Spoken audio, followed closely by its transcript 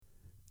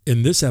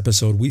In this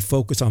episode, we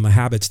focus on the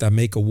habits that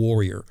make a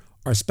warrior.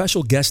 Our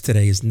special guest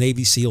today is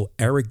Navy SEAL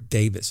Eric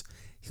Davis,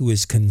 who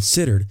is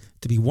considered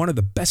to be one of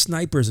the best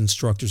snipers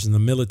instructors in the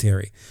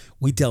military.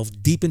 We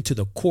delve deep into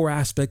the core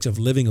aspects of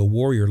living a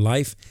warrior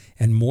life,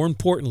 and more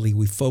importantly,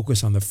 we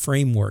focus on the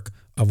framework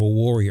of a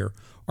warrior.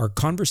 Our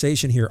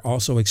conversation here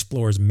also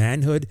explores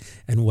manhood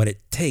and what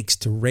it takes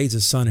to raise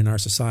a son in our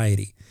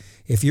society.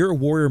 If you're a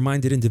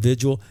warrior-minded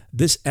individual,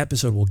 this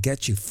episode will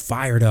get you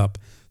fired up.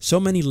 So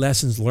many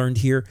lessons learned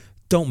here.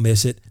 Don't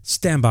miss it.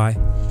 Stand by.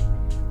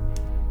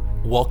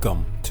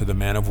 Welcome to the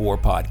Man of War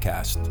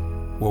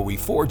podcast, where we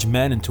forge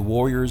men into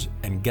warriors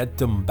and get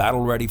them battle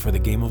ready for the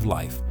game of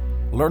life.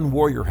 Learn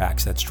warrior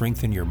hacks that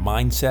strengthen your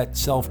mindset,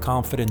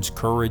 self-confidence,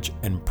 courage,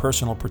 and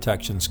personal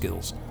protection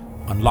skills.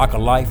 Unlock a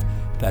life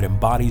that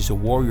embodies a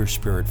warrior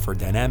spirit for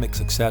dynamic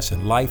success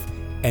in life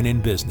and in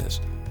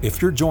business.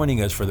 If you're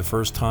joining us for the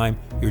first time,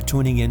 you're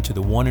tuning into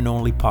the one and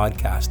only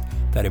podcast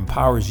that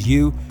empowers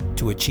you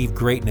to achieve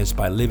greatness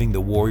by living the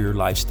warrior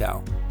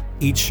lifestyle.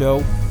 Each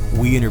show,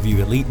 we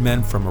interview elite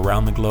men from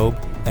around the globe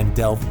and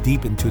delve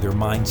deep into their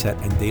mindset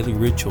and daily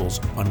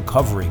rituals,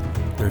 uncovering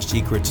their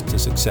secrets to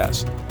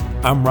success.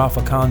 I'm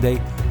Rafa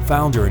Conde,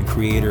 founder and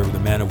creator of the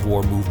Man of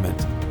War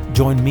movement.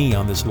 Join me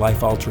on this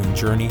life-altering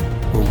journey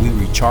where we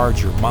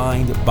recharge your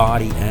mind,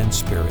 body, and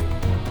spirit.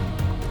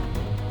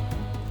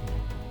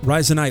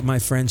 Rise tonight, my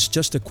friends.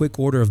 Just a quick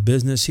order of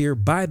business here.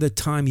 By the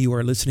time you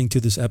are listening to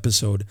this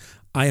episode,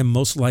 I am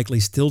most likely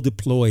still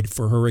deployed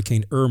for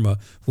Hurricane Irma,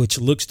 which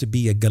looks to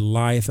be a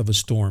Goliath of a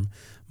storm.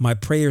 My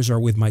prayers are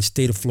with my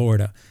state of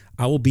Florida.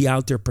 I will be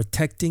out there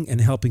protecting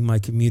and helping my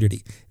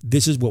community.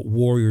 This is what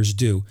warriors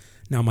do.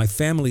 Now, my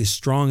family is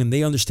strong and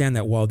they understand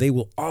that while they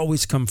will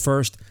always come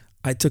first,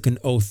 I took an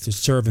oath to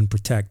serve and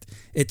protect.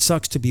 It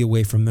sucks to be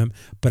away from them,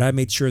 but I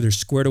made sure they're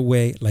squared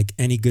away like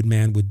any good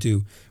man would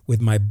do. With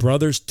my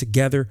brothers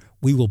together,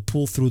 we will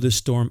pull through this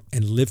storm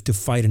and live to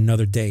fight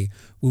another day.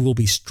 We will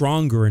be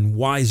stronger and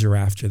wiser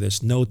after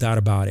this, no doubt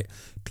about it.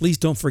 Please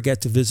don't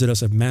forget to visit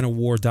us at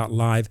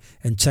manofwar.live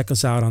and check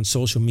us out on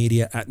social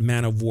media at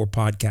Man of War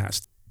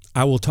Podcast.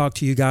 I will talk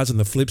to you guys on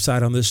the flip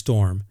side on this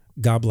storm.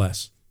 God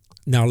bless.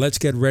 Now let's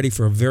get ready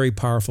for a very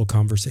powerful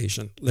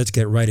conversation. Let's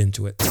get right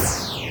into it.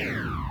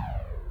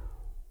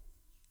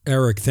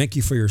 Eric, thank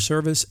you for your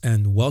service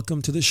and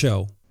welcome to the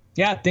show.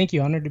 Yeah, thank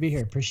you. Honored to be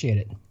here. Appreciate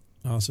it.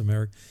 Awesome,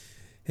 Eric.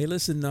 Hey,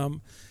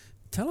 listen,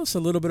 tell us a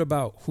little bit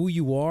about who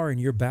you are and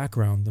your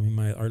background. I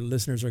mean, our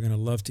listeners are going to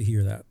love to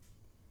hear that.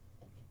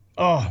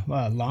 Oh,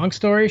 long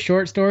story,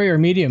 short story, or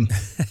medium?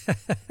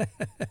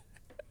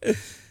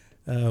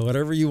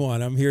 Whatever you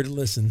want. I'm here to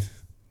listen.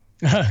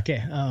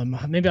 Okay.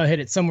 Maybe I'll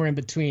hit it somewhere in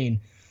between.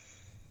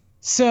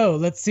 So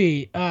let's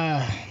see.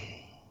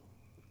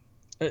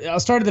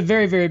 I'll start at the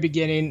very, very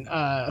beginning.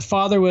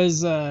 Father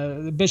was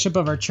the bishop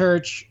of our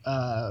church.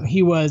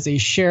 He was a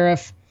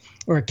sheriff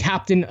or a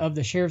captain of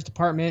the sheriff's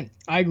department.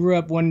 I grew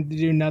up wanting to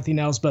do nothing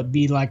else but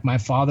be like my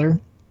father.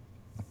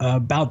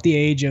 About the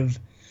age of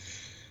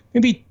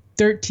maybe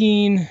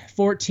 13,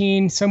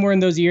 14, somewhere in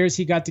those years,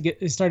 he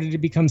started to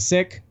become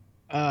sick.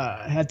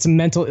 Had some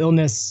mental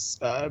illness,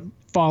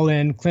 fall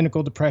in,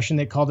 clinical depression,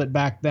 they called it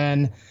back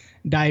then,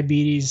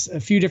 diabetes,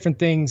 a few different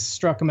things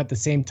struck him at the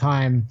same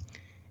time.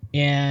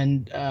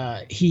 And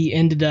he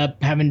ended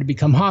up having to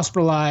become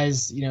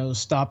hospitalized,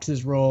 stopped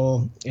his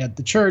role at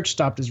the church,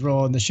 stopped his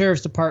role in the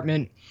sheriff's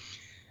department,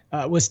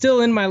 was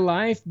still in my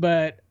life,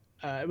 but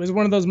it was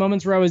one of those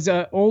moments where I was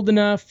old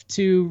enough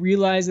to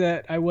realize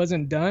that I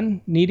wasn't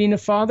done needing a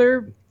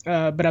father,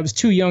 but I was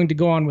too young to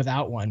go on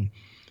without one.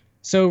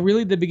 So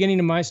really the beginning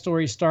of my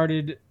story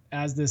started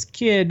as this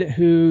kid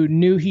who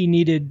knew he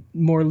needed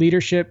more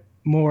leadership,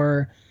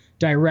 more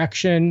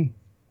direction,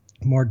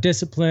 more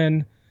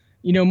discipline,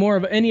 more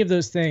of any of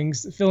those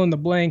things, fill in the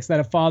blanks that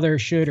a father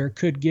should or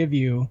could give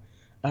you.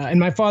 And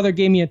my father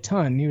gave me a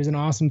ton. He was an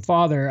awesome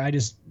father.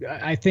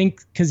 I think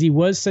because he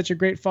was such a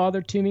great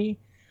father to me,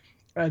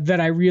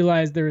 that I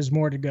realized there is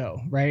more to go,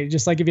 right?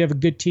 Just like if you have a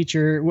good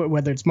teacher,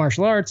 whether it's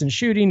martial arts and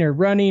shooting or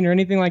running or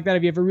anything like that,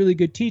 if you have a really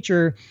good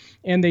teacher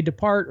and they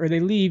depart or they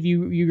leave,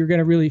 you're going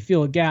to really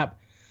feel a gap.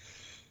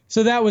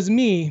 So that was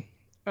me.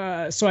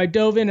 So I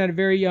dove in at a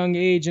very young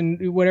age,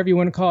 and whatever you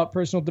want to call it,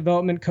 personal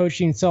development,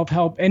 coaching,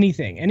 self-help,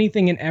 anything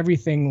and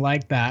everything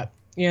like that.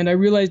 And I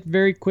realized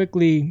very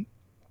quickly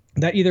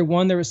that either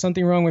one, there was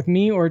something wrong with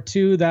me, or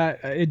two,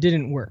 that it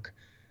didn't work.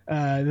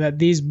 That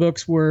these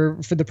books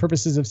were for the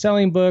purposes of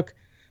selling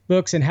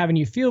books and having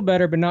you feel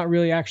better, but not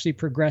really actually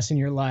progress in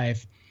your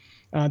life.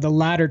 The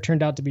latter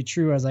turned out to be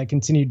true as I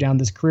continued down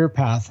this career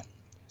path.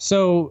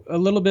 So a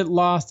little bit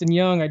lost and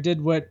young, I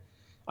did what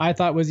I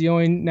thought was the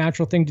only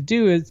natural thing to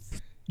do, is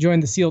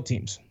join the SEAL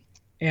teams.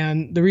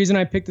 And the reason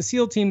I picked the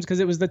SEAL teams because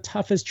it was the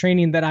toughest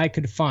training that I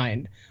could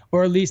find,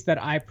 or at least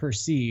that I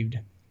perceived.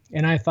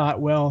 And I thought,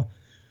 well,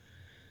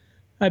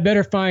 I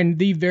better find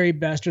the very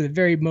best or the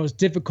very most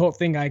difficult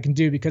thing I can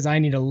do because I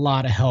need a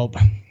lot of help.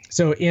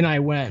 So in I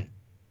went.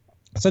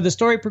 So the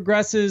story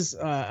progresses.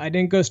 I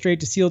didn't go straight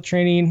to SEAL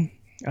training.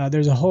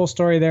 There's a whole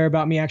story there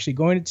about me actually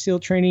going to SEAL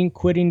training,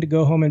 quitting to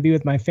go home and be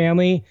with my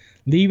family,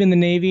 leaving the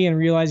Navy and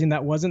realizing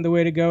that wasn't the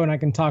way to go. And I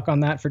can talk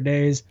on that for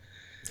days.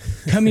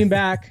 Coming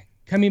back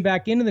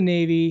into the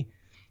Navy,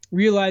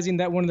 realizing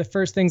that one of the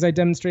first things I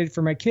demonstrated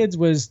for my kids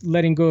was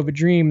letting go of a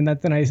dream.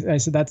 And then I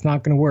said, that's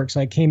not going to work. So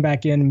I came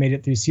back in and made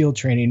it through SEAL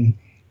training.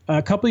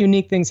 A couple of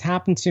unique things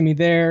happened to me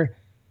there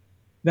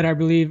that I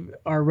believe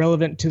are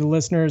relevant to the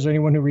listeners or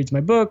anyone who reads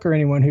my book or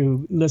anyone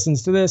who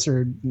listens to this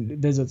or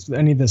visits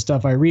any of the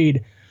stuff I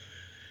read,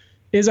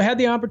 is I had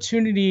the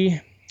opportunity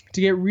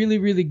to get really,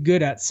 really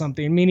good at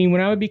something. Meaning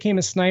when I became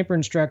a sniper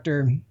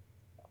instructor,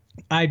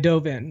 I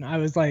dove in. I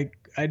was like,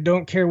 I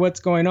don't care what's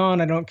going on.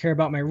 I don't care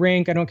about my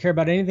rank. I don't care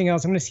about anything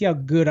else. I'm going to see how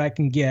good I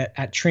can get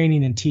at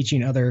training and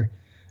teaching other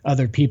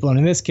people. And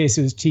in this case,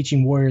 it was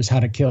teaching warriors how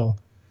to kill.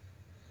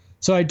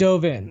 So I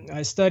dove in.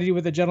 I studied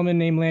with a gentleman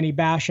named Lanny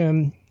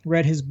Basham,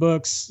 read his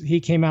books. He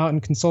came out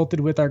and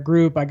consulted with our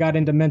group. I got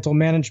into mental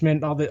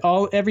management,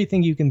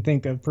 everything you can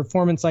think of,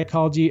 performance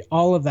psychology,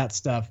 all of that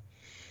stuff.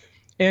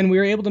 And we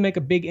were able to make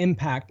a big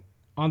impact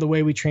on the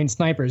way we trained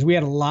snipers. We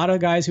had a lot of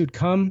guys who'd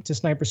come to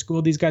sniper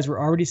school. These guys were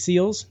already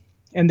SEALs,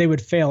 and they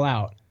would fail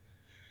out.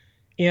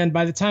 And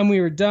by the time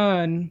we were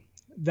done,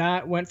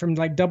 that went from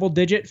like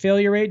double-digit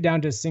failure rate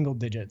down to single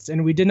digits.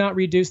 And we did not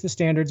reduce the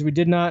standards. We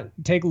did not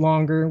take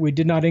longer. We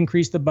did not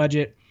increase the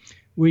budget.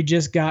 We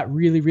just got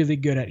really, really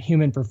good at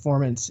human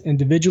performance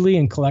individually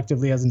and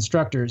collectively as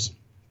instructors.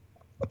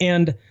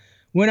 And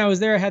when I was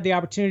there, I had the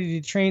opportunity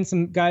to train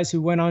some guys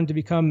who went on to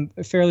become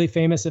fairly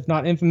famous, if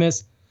not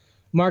infamous.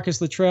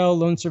 Marcus Luttrell,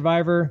 Lone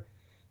Survivor.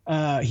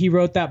 He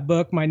wrote that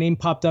book. My name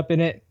popped up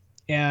in it,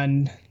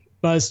 and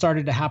buzz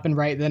started to happen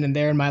right then and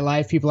there in my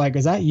life. People were like,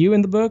 is that you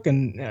in the book?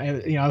 And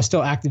I was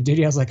still active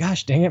duty. I was like,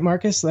 gosh, dang it,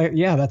 Marcus. Like,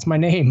 yeah, that's my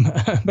name.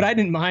 But I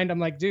didn't mind. I'm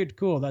like, dude,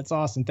 cool. That's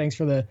awesome. Thanks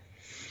for the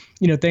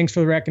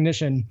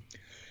recognition.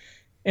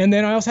 And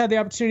then I also had the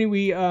opportunity.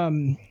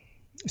 We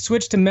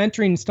switched to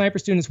mentoring sniper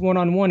students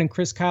one-on-one, and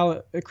Chris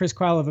Kyle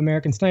of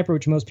American Sniper,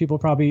 which most people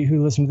probably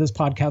who listen to this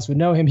podcast would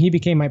know him. He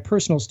became my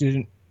personal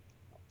student.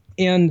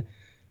 And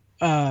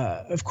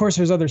of course,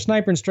 there's other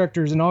sniper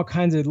instructors and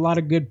a lot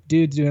of good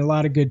dudes doing a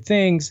lot of good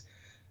things.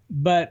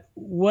 But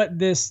what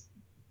this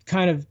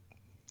kind of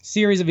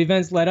series of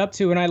events led up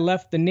to, when I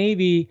left the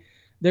Navy,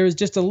 there was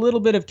just a little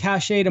bit of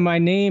cachet to my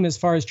name as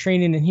far as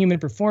training and human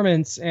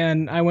performance.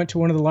 And I went to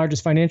one of the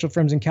largest financial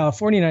firms in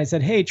California, and I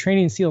said, hey,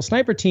 training SEAL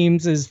sniper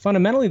teams is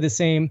fundamentally the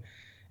same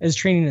as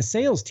training a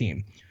sales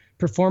team.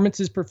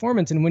 Performance is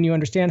performance. And when you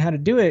understand how to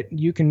do it,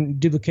 you can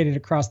duplicate it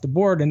across the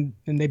board. And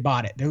they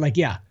bought it. They're like,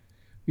 yeah,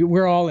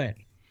 we're all in.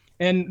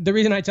 And the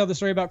reason I tell the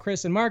story about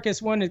Chris and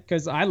Marcus, one, is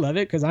because I love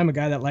it, because I'm a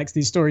guy that likes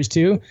these stories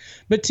too.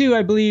 But two,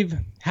 I believe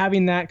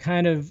having that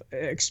kind of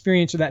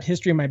experience or that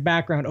history in my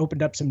background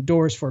opened up some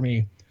doors for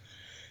me.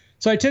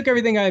 So I took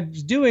everything I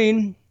was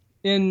doing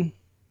in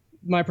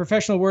my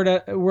professional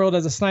world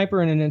as a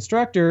sniper and an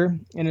instructor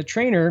and a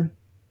trainer,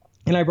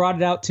 and I brought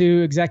it out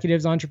to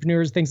executives,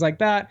 entrepreneurs, things like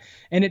that.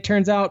 And it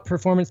turns out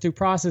performance through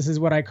process is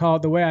what I call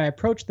it, the way I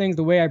approach things,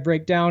 the way I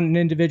break down an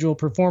individual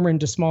performer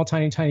into small,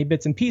 tiny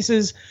bits and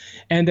pieces,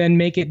 and then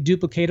make it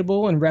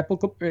duplicatable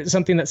and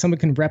something that someone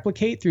can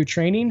replicate through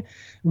training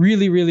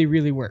really, really,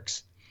 really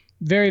works.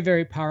 Very,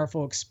 very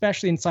powerful,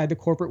 especially inside the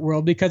corporate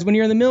world, because when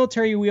you're in the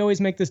military, we always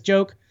make this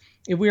joke.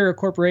 If we were a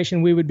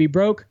corporation, we would be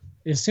broke.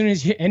 As soon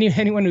as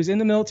anyone who's in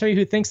the military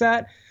who thinks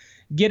that,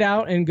 get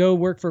out and go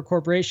work for a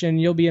corporation,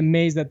 you'll be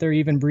amazed that they're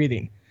even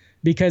breathing,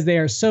 because they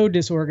are so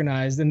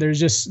disorganized and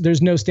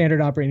there's no standard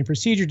operating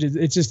procedure.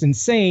 It's just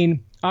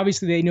insane.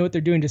 Obviously, they know what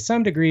they're doing to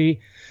some degree,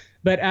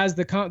 but as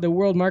the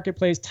world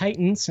marketplace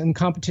tightens and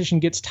competition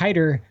gets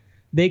tighter,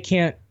 they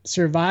can't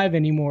survive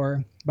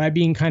anymore by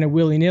being kind of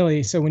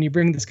willy-nilly. So when you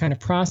bring this kind of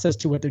process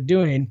to what they're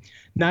doing,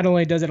 not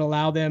only does it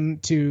allow them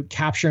to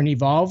capture and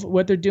evolve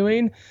what they're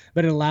doing,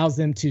 but it allows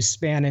them to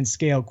span and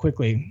scale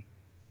quickly.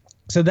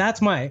 So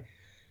that's my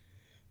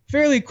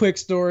fairly quick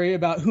story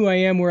about who I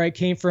am, where I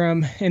came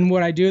from, and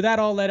what I do. That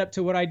all led up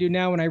to what I do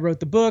now when I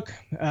wrote the book,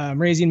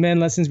 Raising Men,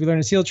 Lessons We Learned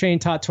in SEAL Training,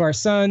 Taught to Our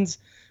Sons.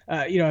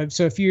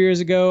 So a few years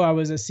ago, I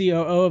was a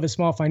COO of a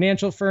small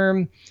financial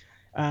firm.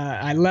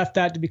 I left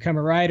that to become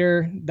a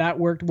writer. That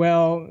worked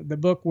well. The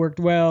book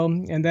worked well.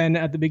 And then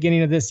at the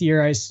beginning of this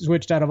year, I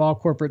switched out of all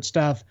corporate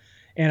stuff,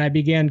 and I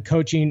began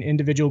coaching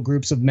individual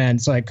groups of men.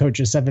 So I coach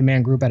a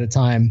 7-man group at a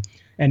time.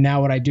 And now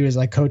what I do is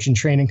I coach and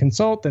train and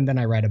consult, and then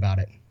I write about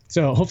it.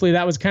 So hopefully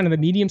that was kind of the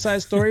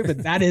medium-sized story,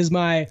 but that is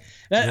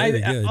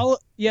all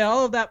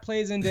of that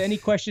plays into any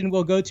question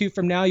we'll go to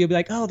from now. You'll be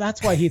like, oh,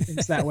 that's why he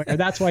thinks that way, or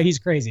that's why he's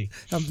crazy.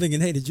 I'm thinking,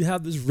 hey, did you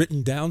have this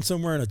written down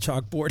somewhere on a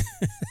chalkboard?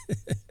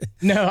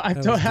 No,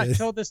 I've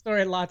told this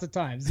story lots of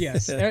times.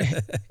 Yes. Yeah.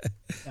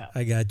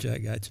 I got you.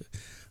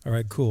 All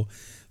right, cool.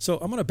 So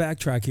I'm going to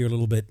backtrack here a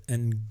little bit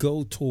and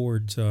go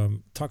towards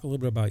talk a little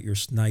bit about your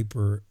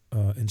sniper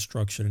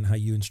instruction and how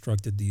you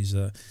instructed these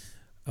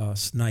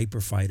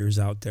sniper fighters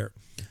out there.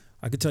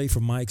 I could tell you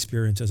from my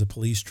experience as a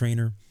police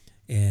trainer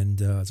and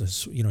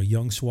as a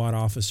young SWAT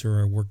officer,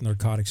 I worked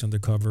narcotics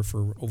undercover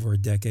for over a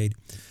decade.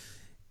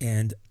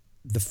 And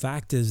the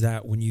fact is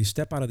that when you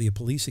step out of the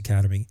police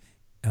academy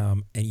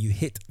and you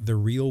hit the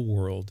real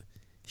world,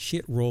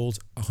 shit rolls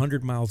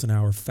 100 miles an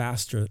hour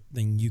faster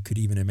than you could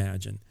even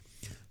imagine.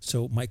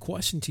 So my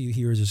question to you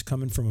here is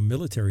coming from a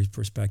military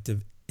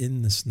perspective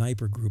in the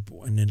sniper group,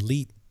 an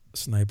elite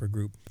sniper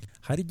group.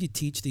 How did you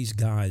teach these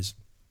guys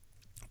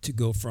to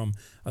go from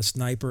a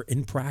sniper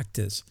in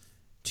practice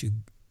to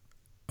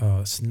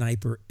a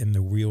sniper in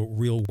the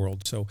real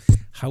world? So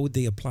how would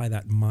they apply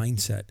that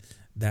mindset?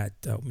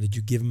 That did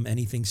you give them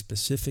anything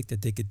specific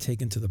that they could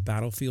take into the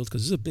battlefield?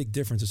 Because there's a big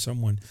difference of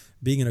someone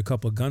being in a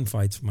couple of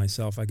gunfights.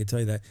 Myself, I could tell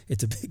you that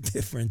it's a big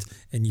difference,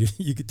 and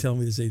you could tell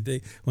me the same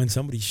thing. When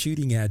somebody's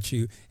shooting at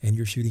you and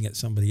you're shooting at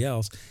somebody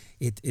else,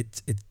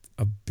 it's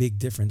a big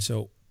difference.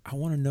 So I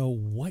want to know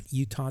what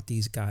you taught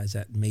these guys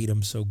that made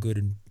them so good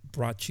and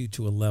brought you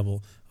to a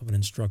level of an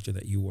instructor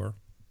that you were.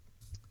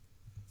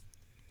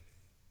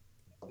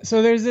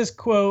 So there's this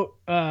quote.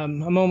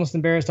 I'm almost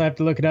embarrassed. I have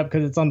to look it up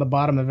because it's on the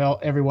bottom of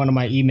every one of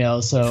my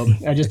emails. So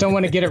I just don't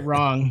want to get it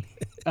wrong.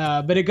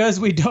 But it goes,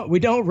 we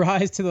don't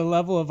rise to the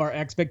level of our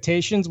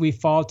expectations. We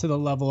fall to the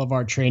level of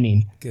our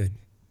training. Good.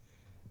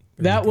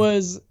 That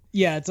was,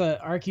 it's a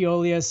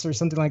Archeolius or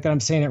something like that. I'm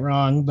saying it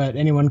wrong, but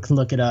anyone can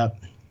look it up.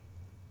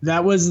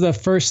 That was the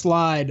first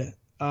slide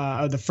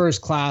of the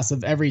first class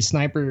of every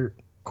sniper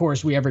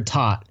course we ever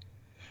taught.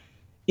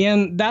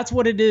 And that's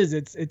what it is.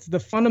 It's the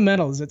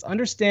fundamentals. It's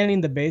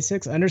understanding the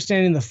basics,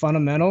 understanding the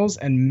fundamentals,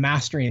 and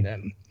mastering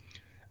them.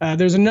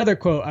 There's another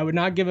quote. I would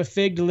not give a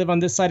fig to live on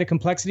this side of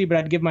complexity, but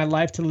I'd give my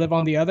life to live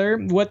on the other.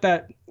 What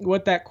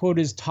that quote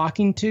is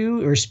talking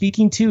to or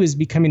speaking to is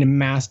becoming a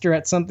master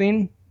at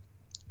something.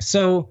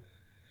 So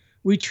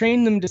we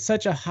train them to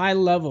such a high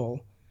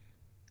level,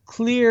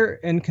 clear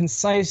and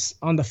concise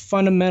on the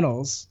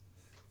fundamentals,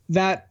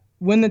 that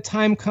when the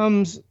time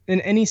comes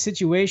in any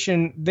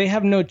situation, they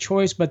have no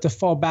choice but to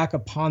fall back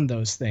upon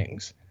those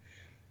things.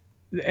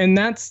 And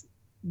that's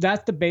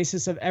the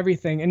basis of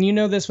everything. And you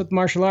know this with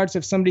martial arts,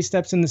 if somebody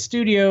steps in the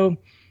studio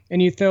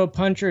and you throw a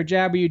punch or a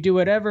jab or you do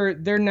whatever,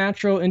 their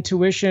natural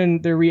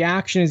intuition, their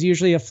reaction is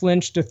usually a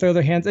flinch, to throw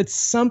their hands. It's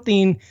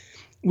something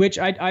which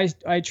I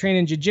train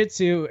in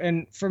jiu-jitsu,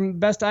 and from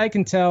best I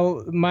can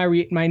tell, my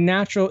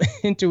natural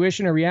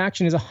intuition or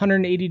reaction is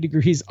 180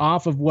 degrees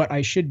off of what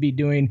I should be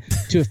doing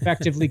to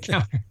effectively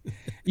counter.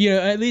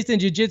 At least in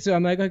jiu-jitsu,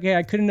 I'm like, okay,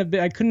 I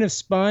couldn't have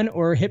spun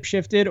or hip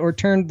shifted or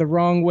turned the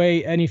wrong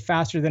way any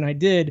faster than I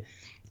did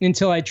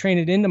until I train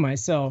it into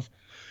myself.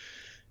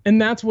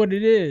 And that's what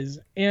it is.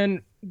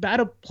 And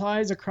that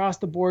applies across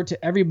the board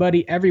to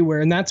everybody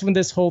everywhere. And that's when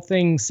this whole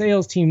thing,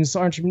 sales teams,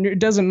 entrepreneur, it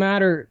doesn't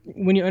matter.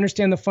 When you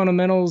understand the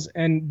fundamentals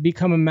and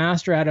become a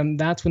master at them,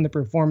 that's when the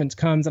performance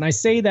comes. And I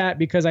say that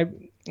because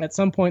at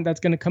some point that's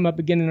going to come up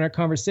again in our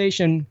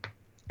conversation.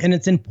 And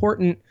it's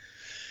important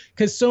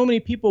because so many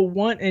people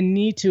want and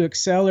need to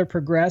excel or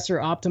progress or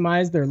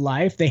optimize their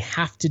life. They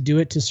have to do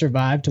it to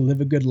survive, to live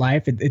a good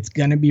life. It's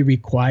going to be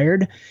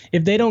required.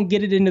 If they don't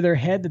get it into their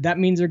head that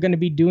means they're going to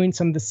be doing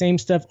some of the same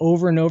stuff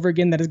over and over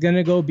again, that is going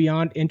to go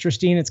beyond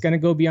interesting, it's going to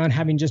go beyond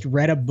having just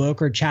read a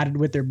book or chatted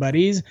with their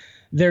buddies,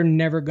 they're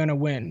never going to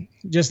win.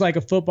 Just like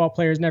a football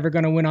player is never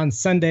going to win on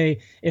Sunday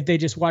if they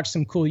just watch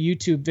some cool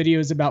YouTube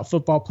videos about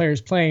football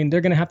players playing.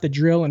 They're going to have to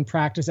drill and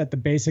practice at the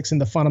basics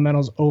and the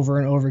fundamentals over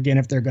and over again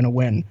if they're going to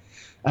win.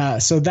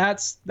 So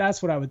that's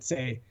what I would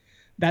say.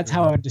 That's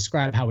how I would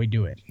describe how we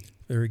do it.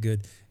 Very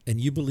good. And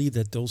you believe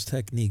that those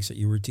techniques that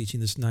you were teaching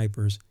the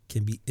snipers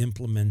can be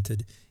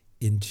implemented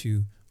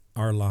into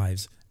our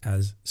lives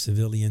as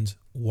civilians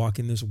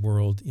walking this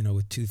world,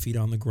 with 2 feet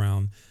on the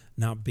ground,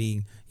 not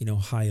being,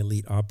 high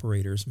elite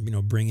operators,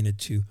 bringing it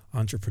to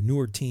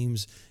entrepreneur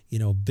teams,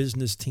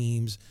 business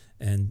teams,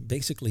 and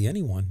basically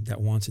anyone that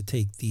wants to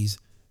take these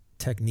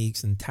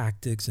techniques and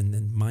tactics and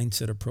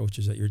mindset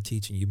approaches that you're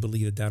teaching. You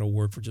believe that that'll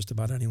work for just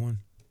about anyone?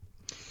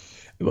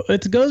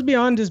 It goes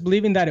beyond just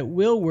believing that it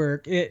will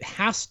work. It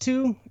has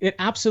to. It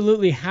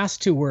absolutely has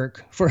to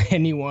work for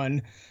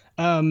anyone.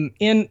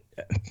 And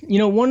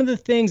one of the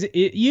things,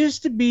 it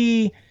used to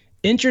be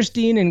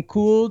interesting and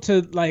cool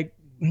to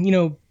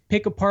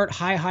pick apart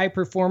high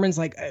performance.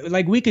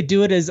 Like we could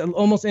do it as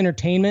almost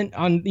entertainment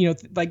on,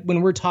 like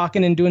when we're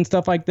talking and doing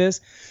stuff like this.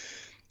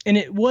 And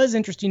it was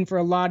interesting for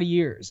a lot of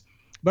years.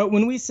 But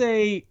when we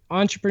say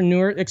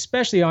entrepreneur,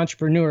 especially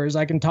entrepreneurs,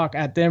 I can talk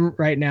at them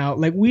right now.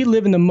 Like, we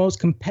live in the most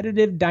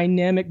competitive,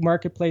 dynamic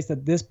marketplace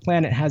that this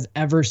planet has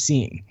ever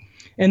seen.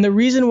 And the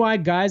reason why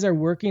guys are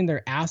working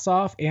their ass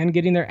off and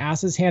getting their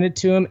asses handed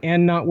to them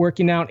and not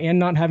working out and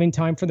not having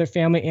time for their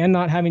family and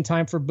not having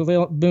time for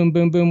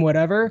boom,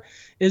 whatever,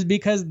 is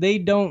because they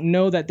don't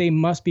know that they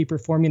must be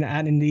performing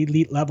at an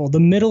elite level. The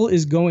middle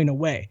is going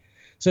away.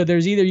 So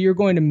there's either you're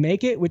going to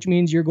make it, which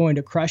means you're going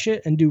to crush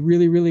it and do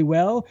really, really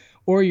well,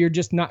 or you're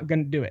just not going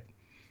to do it.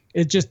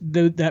 It's just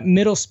that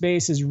middle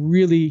space is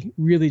really,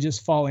 really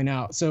just falling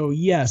out. So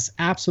yes,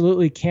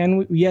 absolutely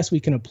yes,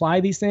 we can apply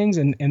these things.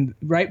 And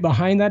right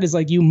behind that is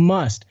like, you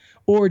must,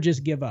 or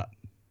just give up.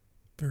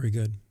 Very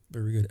good.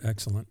 Very good.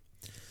 Excellent.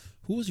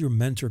 Who was your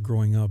mentor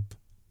growing up?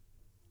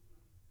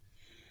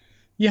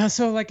 Yeah,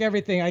 so like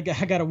everything, I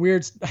got a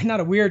weird,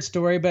 not a weird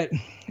story, but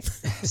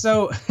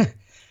so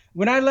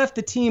when I left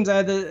the teams, I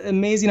had the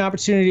amazing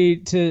opportunity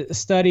to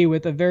study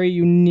with a very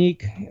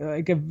unique,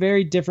 like a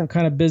very different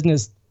kind of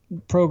business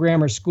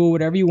program or school,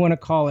 whatever you want to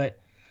call it.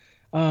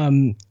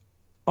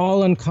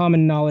 All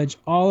uncommon knowledge,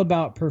 all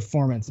about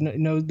performance.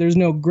 No, there's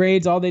no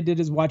grades. All they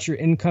did is watch your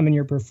income and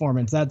your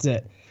performance. That's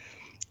it.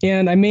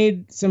 And I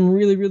made some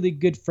really, really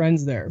good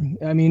friends there.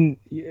 I mean,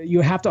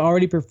 you have to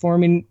already be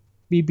performing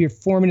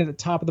at the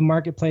top of the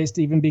marketplace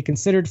to even be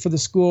considered for the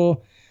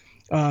school.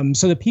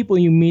 So the people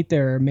you meet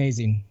there are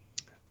amazing.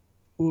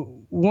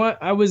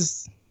 I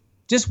was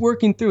just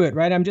working through it,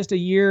 right? I'm just a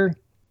year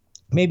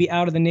maybe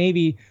out of the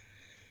Navy.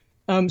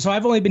 So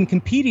I've only been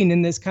competing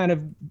in this kind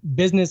of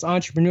business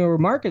entrepreneur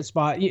market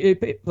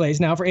place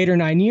now for 8 or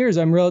 9 years.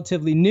 I'm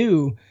relatively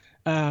new.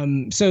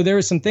 So there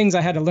were some things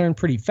I had to learn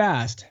pretty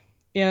fast.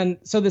 And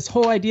so this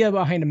whole idea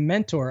behind a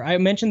mentor, I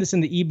mentioned this in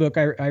the ebook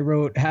I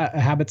wrote,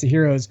 Habits of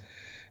Heroes,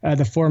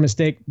 the 4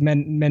 mistakes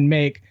men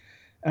make.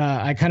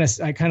 I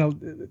kind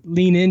of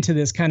lean into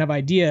this kind of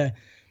idea.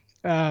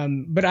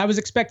 But I was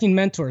expecting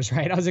mentors,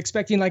 right? I was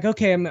expecting like,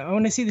 okay, I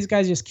want to see these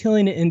guys just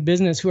killing it in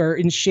business who are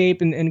in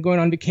shape and going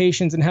on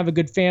vacations and have a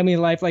good family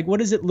life. Like, what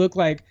does it look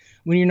like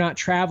when you're not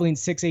traveling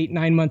 6, 8,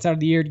 9 months out of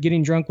the year,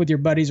 getting drunk with your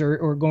buddies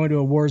or going to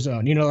a war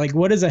zone? You know, like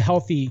what does a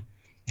healthy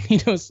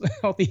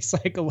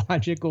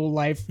psychological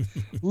life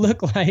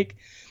look like?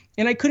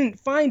 And I couldn't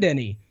find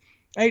any.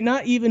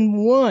 Not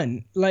even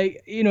one.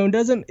 Like,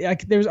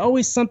 there's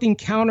always something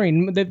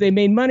countering. If they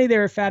made money, they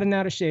were fat and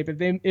out of shape.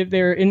 If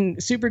they're in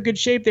super good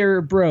shape, they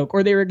were broke,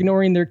 or they were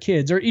ignoring their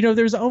kids, or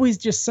there's always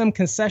just some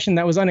concession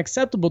that was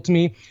unacceptable to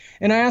me.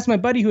 And I asked my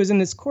buddy who was in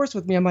this course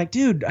with me, I'm like,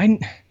 dude,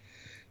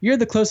 you're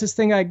the closest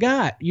thing I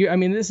got.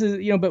 This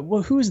is, but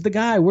who's the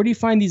guy? Where do you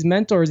find these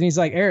mentors? And he's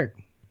like, Eric,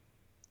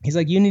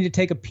 you need to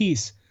take a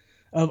piece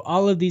of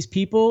all of these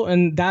people,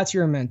 and that's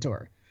your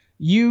mentor.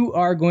 You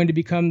are going to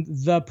become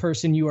the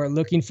person you are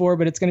looking for,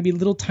 but it's going to be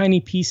little tiny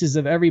pieces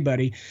of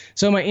everybody.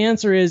 So my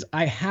answer is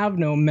I have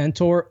no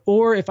mentor,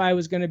 or if I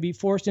was going to be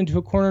forced into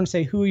a corner and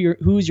say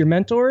who's your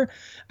mentor,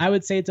 I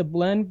would say it's a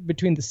blend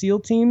between the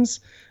SEAL teams,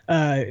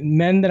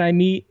 men that I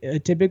meet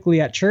typically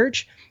at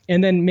church,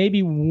 and then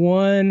maybe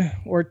 1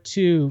 or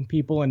 2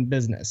 people in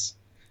business,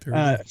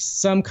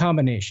 some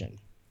combination.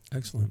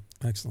 Excellent.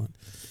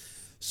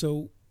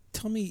 So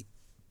tell me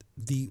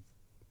the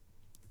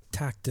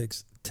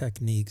tactics,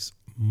 techniques,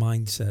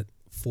 mindset,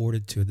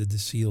 fortitude that the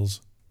SEALs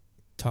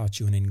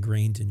taught you and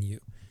ingrained in you.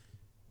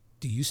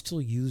 Do you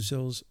still use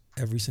those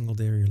every single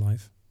day of your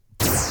life?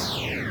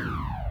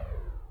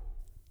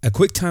 A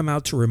quick time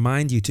out to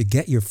remind you to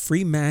get your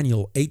free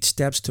manual, 8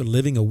 Steps to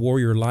Living a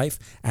Warrior Life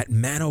at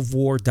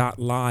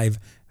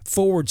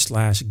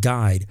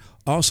manofwar.live/guide.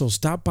 Also,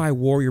 stop by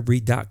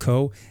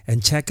warriorbreed.co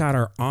and check out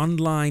our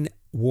online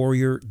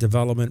warrior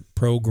development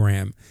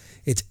program.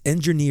 It's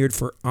engineered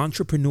for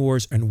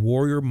entrepreneurs and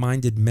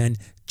warrior-minded men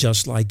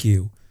just like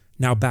you.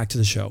 Now back to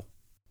the show.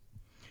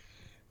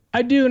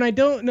 I do, and I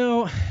don't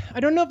know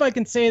if I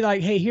can say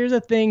like, hey, here's the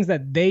things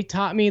that they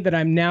taught me that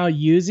I'm now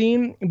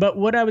using. But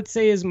what I would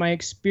say is my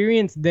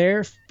experience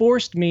there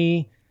forced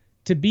me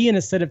to be in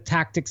a set of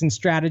tactics and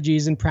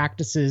strategies and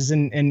practices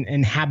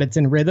and habits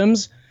and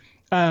rhythms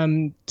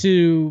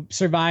to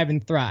survive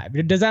and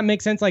thrive. Does that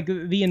make sense? Like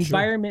the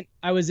environment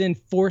I was in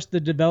forced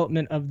the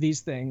development of these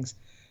things.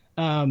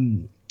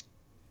 And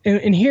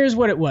here's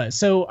what it was.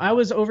 So I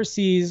was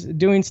overseas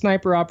doing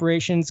sniper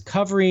operations,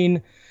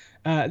 covering,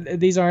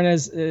 these aren't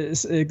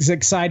as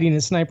exciting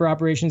as sniper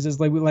operations as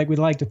we'd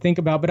like to think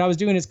about, but I was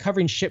doing is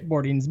covering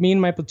shipboardings. Me and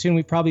my platoon,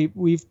 we've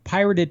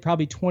pirated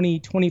probably 20,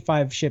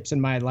 25 ships in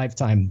my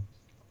lifetime.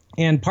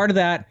 And part of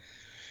that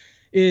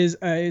is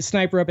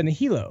sniper up in the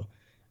helo.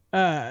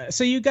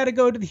 So you got to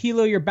go to the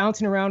helo. You're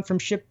bouncing around from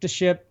ship to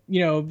ship.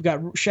 You've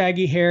got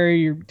shaggy hair.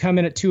 You come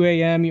in at 2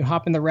 a.m. You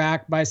hop in the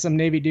rack by some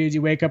Navy dudes.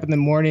 You wake up in the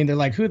morning. They're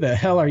like, who the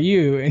hell are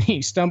you? And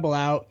you stumble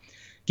out,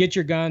 get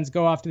your guns,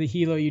 go off to the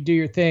helo. You do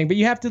your thing. But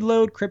you have to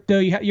load crypto.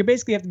 You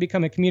basically have to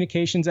become a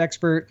communications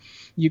expert.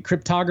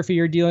 Cryptography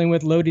you're dealing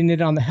with, loading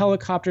it on the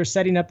helicopter,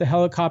 setting up the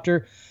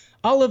helicopter,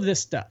 all of this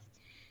stuff.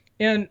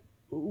 And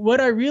what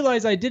I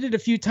realized, I did it a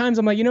few times.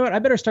 I'm like, you know what? I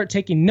better start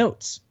taking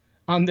notes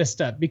on this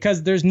stuff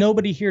because there's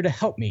nobody here to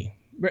help me.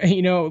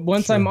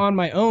 Once I'm on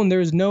my own,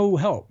 there's no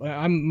help.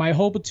 My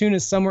whole platoon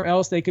is somewhere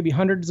else. They could be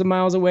hundreds of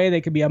miles away.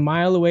 They could be a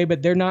mile away,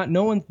 but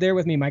no one's there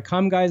with me. My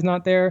comm guy's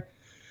not there.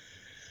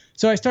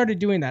 So I started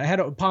doing that. I had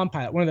a Palm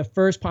Pilot, one of the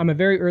first. I'm a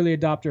very early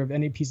adopter of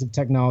any piece of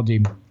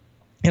technology.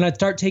 And I'd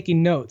start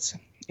taking notes.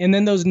 And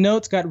then those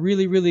notes got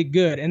really, really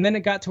good. And then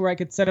it got to where I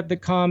could set up the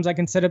comms. I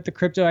can set up the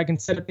crypto. I can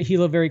set up the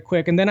helo very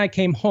quick. And then I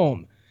came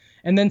home.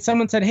 And then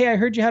someone said, hey, I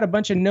heard you had a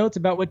bunch of notes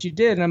about what you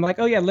did. And I'm like,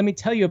 oh, yeah, let me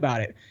tell you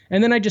about it.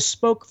 And then I just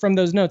spoke from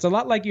those notes, a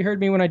lot like you heard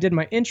me when I did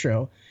my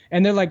intro.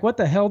 And they're like, what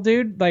the hell,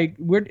 dude? Like,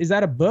 is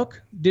that a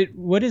book?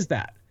 What is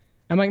that?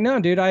 I'm like, no,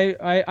 dude, I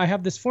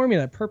have this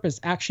formula, purpose,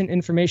 action,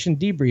 information,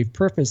 debrief,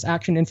 purpose,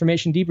 action,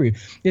 information,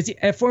 debrief. It's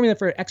a formula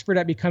for an expert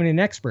at becoming an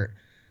expert.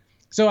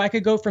 So I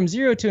could go from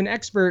 0 to an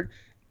expert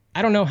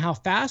I don't know how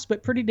fast,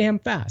 but pretty damn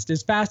fast.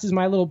 As fast as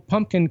my little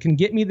pumpkin can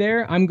get me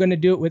there, I'm going to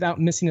do it without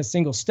missing a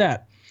single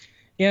step.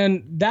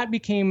 And that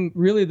became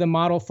really the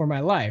model for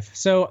my life.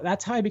 So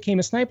that's how I became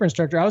a sniper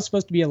instructor. I was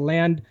supposed to be a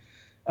land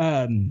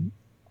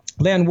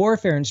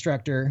warfare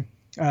instructor,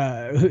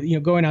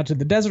 going out to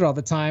the desert all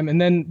the time. And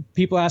then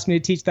people asked me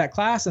to teach that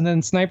class. And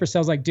then Sniper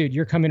Cell's like, dude,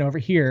 you're coming over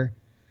here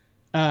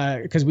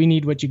because we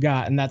need what you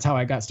got. And that's how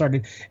I got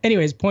started.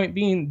 Anyways, point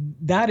being,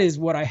 that is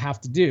what I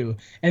have to do.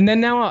 And then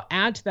now I'll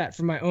add to that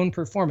for my own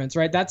performance,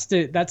 right? That's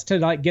to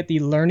like get the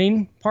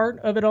learning part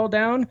of it all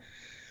down.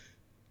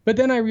 But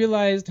then I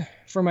realized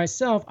for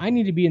myself, I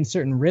need to be in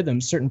certain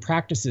rhythms, certain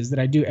practices that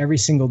I do every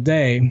single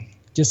day,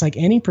 just like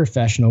any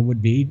professional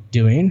would be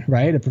doing,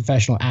 right? A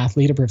professional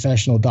athlete, a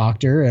professional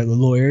doctor, a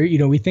lawyer.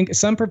 We think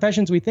some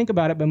professions we think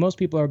about it, but most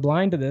people are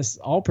blind to this.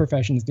 All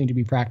professions need to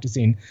be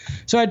practicing.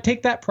 So I'd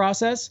take that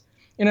process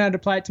and I'd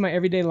apply it to my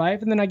everyday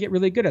life, and then I get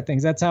really good at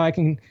things. That's how I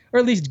can, or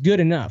at least good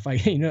enough.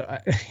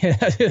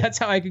 That's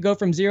how I could go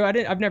from zero.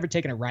 I've never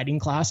taken a writing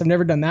class. I've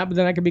never done that, but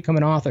then I could become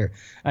an author.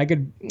 I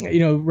could,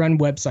 run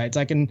websites.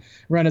 I can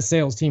run a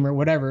sales team or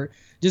whatever,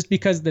 just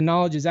because the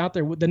knowledge is out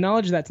there. The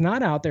knowledge that's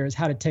not out there is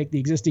how to take the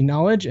existing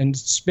knowledge and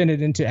spin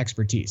it into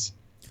expertise.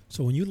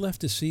 So when you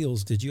left the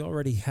SEALs, did you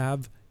already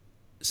have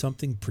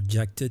something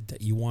projected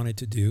that you wanted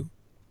to do,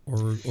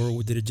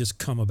 or did it just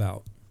come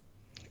about?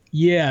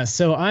 Yeah,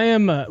 so I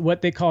am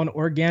what they call an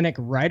organic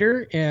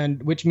writer,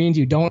 and which means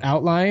you don't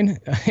outline,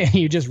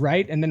 you just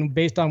write, and then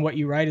based on what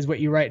you write is what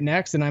you write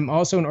next. And I'm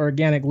also an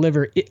organic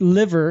liver,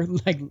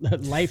 like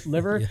life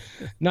liver,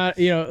 yeah. Not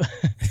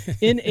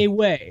in a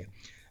way.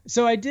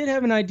 So I did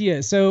have an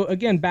idea. So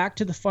again, back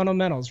to the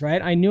fundamentals,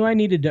 right? I knew I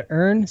needed to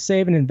earn,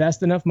 save, and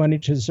invest enough money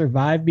to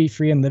survive, be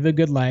free, and live a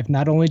good life,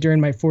 not only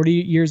during my 40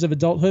 years of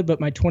adulthood, but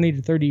my 20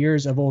 to 30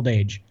 years of old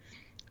age.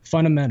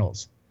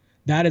 Fundamentals.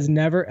 That has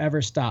never, ever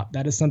stopped.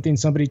 That is something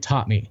somebody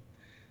taught me.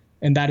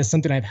 And that is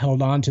something I've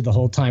held on to the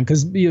whole time.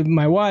 Because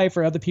my wife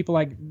or other people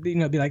be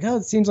like, oh,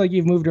 it seems like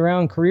you've moved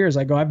around careers.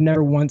 I go, I've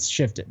never once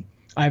shifted.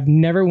 I've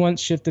never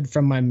once shifted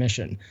from my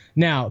mission.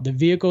 Now, the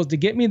vehicles to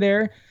get me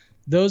there,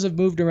 those have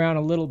moved around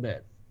a little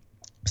bit.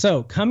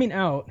 So coming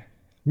out,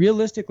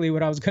 realistically,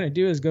 what I was going to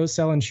do is go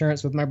sell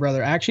insurance with my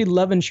brother. I actually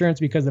love insurance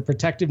because of the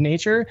protective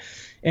nature.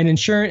 And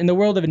in the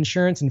world of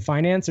insurance and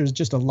finance, there's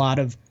just a lot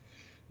of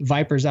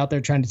vipers out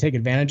there trying to take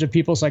advantage of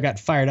people. So I got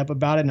fired up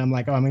about it, and I'm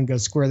like, oh, I'm going to go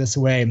square this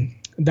away.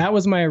 That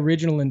was my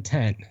original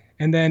intent.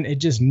 And then it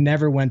just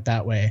never went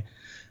that way.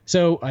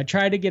 So I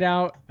tried to get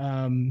out.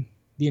 The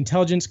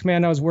intelligence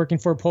command I was working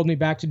for pulled me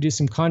back to do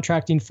some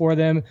contracting for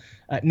them.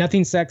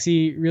 Nothing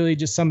sexy, really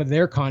just some of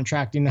their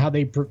contracting, how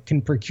they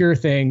can procure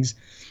things.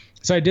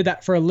 So I did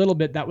that for a little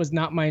bit. That was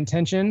not my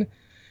intention.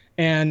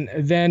 And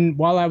then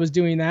while I was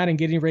doing that and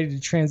getting ready to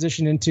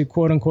transition into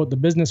quote unquote the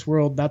business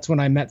world, that's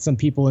when I met some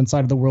people inside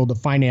of the world of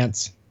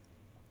finance.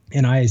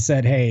 And I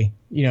said, hey,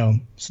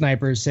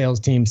 snipers, sales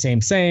team,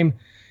 same.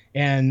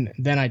 And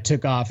then I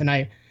took off, and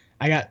I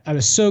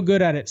was so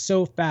good at it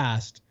so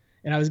fast,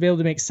 and I was able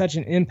to make such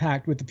an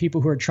impact with the people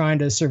who are trying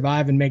to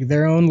survive and make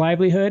their own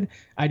livelihood.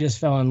 I just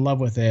fell in love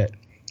with it.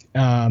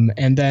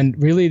 And then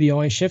really the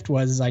only shift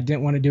was I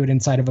didn't want to do it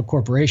inside of a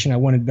corporation. I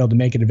wanted to be able to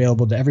make it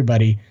available to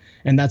everybody.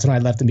 And that's when I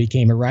left and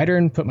became a writer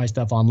and put my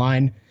stuff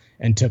online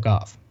and took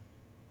off.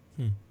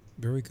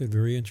 Very good.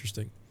 Very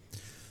interesting.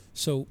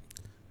 So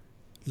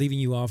leaving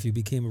you off, you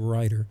became a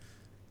writer.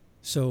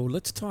 So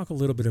let's talk a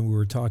little bit, and we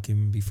were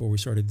talking before we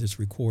started this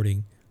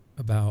recording,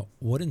 about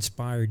what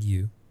inspired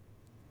you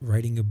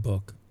writing a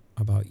book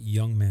about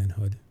young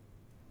manhood.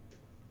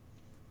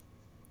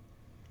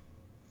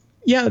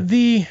 Yeah,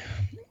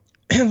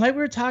 like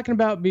we were talking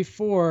about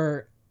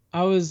before,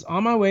 I was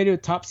on my way to a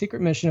top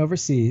secret mission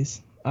overseas.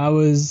 I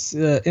was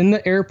in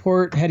the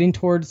airport heading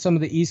towards some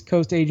of the East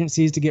Coast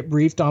agencies to get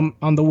briefed on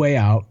the way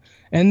out.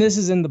 And this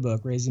is in the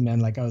book, Raising Men,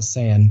 like I was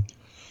saying.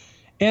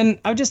 And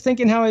I was just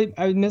thinking how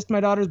I missed my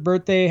daughter's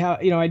birthday, how,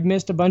 I'd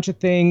missed a bunch of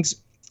things,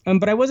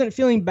 but I wasn't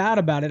feeling bad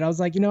about it. I was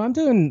like,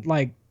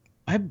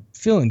 I'm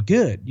feeling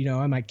good.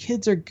 My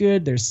kids are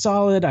good. They're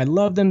solid. I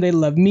love them. They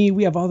love me.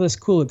 We have all this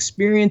cool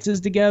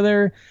experiences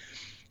together.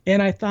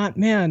 And I thought,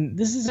 man,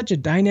 this is such a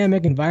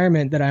dynamic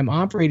environment that I'm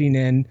operating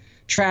in,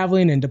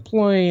 traveling and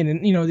deploying,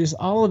 and there's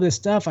all of this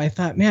stuff. I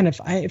thought, man,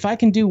 if I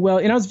can do well,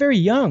 and I was very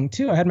young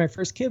too. I had my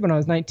first kid when I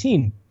was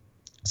 19,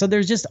 so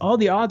there's just all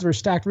the odds were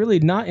stacked really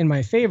not in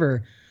my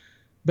favor,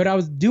 but I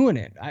was doing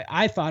it.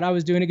 I thought I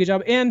was doing a good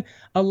job, and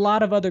a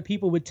lot of other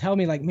people would tell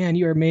me like, man,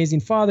 you're an amazing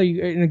father.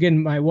 And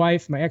again, my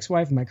wife, my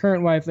ex-wife, and my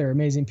current wife, they're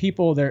amazing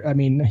people. They're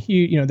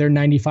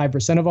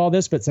 95% of all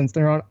this, but since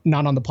they're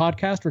not on the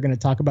podcast, we're going to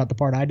talk about the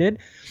part I did.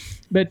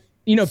 But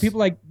people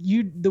like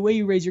you, the way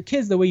you raise your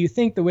kids, the way you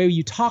think, the way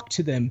you talk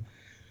to them,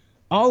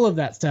 all of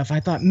that stuff. I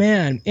thought,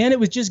 man, and it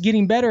was just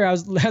getting better.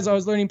 As I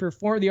was learning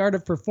the art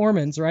of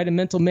performance, right, and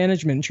mental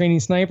management and training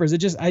snipers.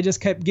 I just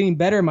kept getting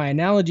better. My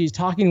analogies,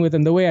 talking with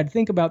them, the way I'd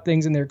think about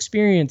things and their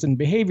experience and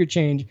behavior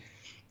change.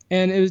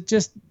 And it was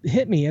just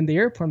hit me in the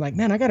airport. I'm like,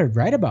 man, I got to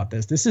write about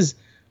this. This is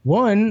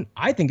one,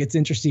 I think it's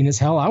interesting as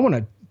hell. I want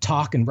to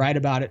talk and write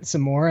about it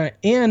some more.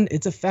 And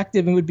it's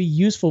effective and would be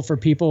useful for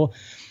people.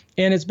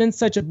 And it's been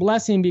such a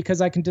blessing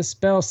because I can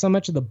dispel so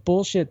much of the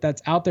bullshit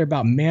that's out there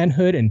about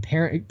manhood and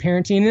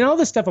parenting. And all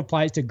this stuff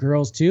applies to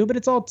girls too, but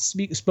it's all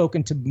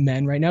spoken to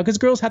men right now because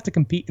girls have to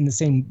compete in the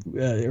same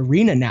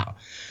arena now,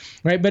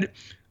 right? But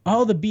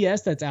all the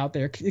BS that's out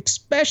there,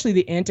 especially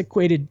the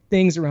antiquated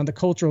things around the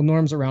cultural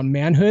norms around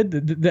manhood,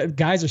 the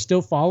guys are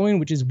still following,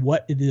 which is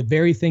what the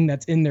very thing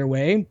that's in their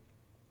way.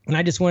 And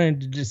I just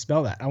wanted to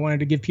dispel that. I wanted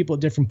to give people a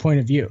different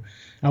point of view.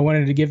 I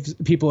wanted to give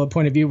people a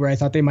point of view where I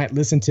thought they might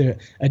listen to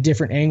a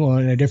different angle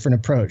and a different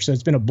approach. So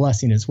it's been a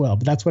blessing as well.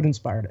 But that's what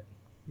inspired it.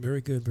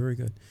 Very good, very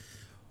good.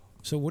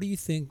 So what do you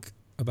think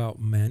about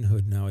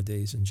manhood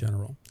nowadays in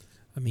general?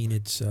 I mean,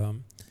 it's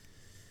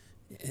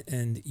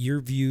and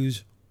your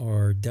views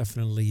are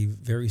definitely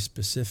very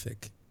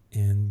specific.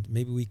 And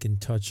maybe we can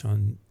touch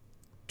on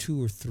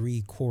 2 or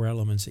 3 core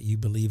elements that you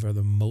believe are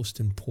the most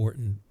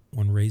important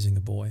when raising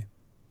a boy.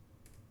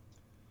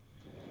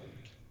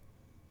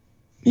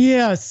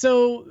 Yeah.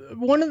 So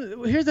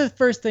here's the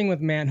first thing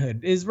with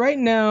manhood is right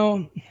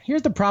now,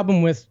 here's the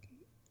problem with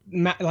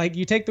like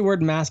you take the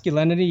word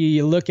masculinity,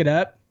 you look it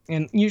up,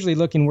 and usually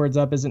looking words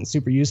up isn't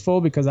super useful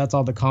because that's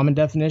all the common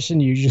definition.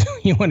 Usually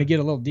you want to get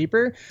a little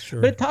deeper,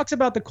 Sure. But it talks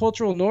about the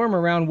cultural norm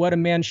around what a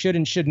man should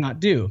and should not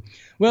do.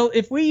 Well,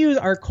 if we use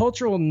our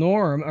cultural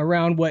norm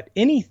around what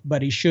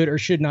anybody should or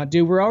should not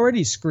do, we're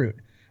already screwed.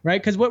 Right?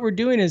 Because what we're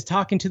doing is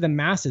talking to the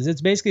masses.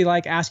 It's basically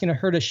like asking a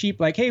herd of sheep,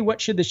 like, hey, what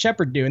should the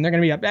shepherd do? And they're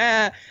going to be like,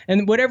 ah.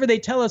 And whatever they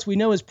tell us, we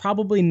know is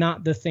probably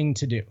not the thing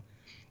to do.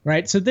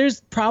 Right? So there's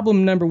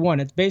problem number one.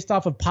 It's based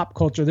off of pop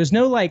culture. There's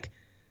no like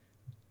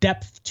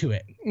depth to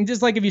it. And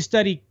just like if you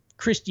study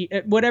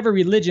whatever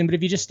religion, but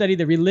if you just study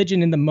the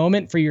religion in the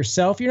moment for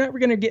yourself, you're not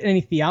going to get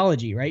any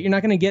theology, right? You're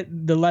not going to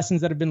get the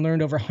lessons that have been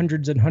learned over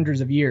hundreds and hundreds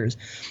of years.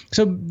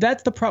 So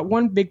that's the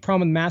one big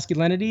problem with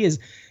masculinity is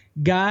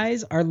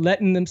guys are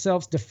letting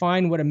themselves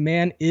define what a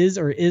man is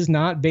or is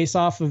not based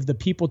off of the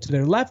people to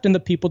their left and the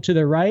people to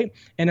their right.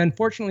 And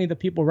unfortunately, the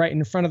people right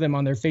in front of them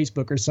on their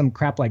Facebook or some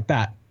crap like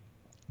that.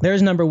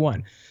 There's number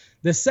one.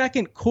 The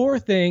second core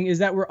thing is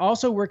that we're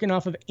also working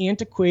off of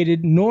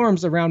antiquated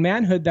norms around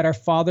manhood that our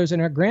fathers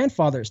and our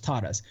grandfathers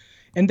taught us.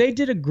 And they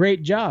did a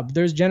great job.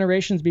 There's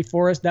generations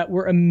before us that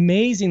were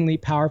amazingly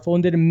powerful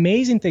and did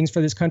amazing things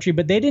for this country,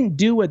 but they didn't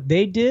do what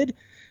they did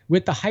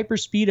with the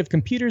hyperspeed of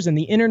computers and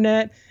the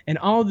internet and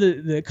all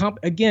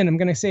again, I'm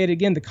going to say it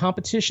again, the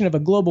competition of a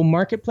global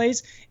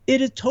marketplace.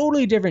 It is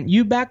totally different.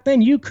 Back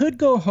then, you could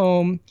go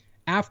home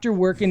after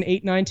working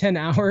 8, 9, 10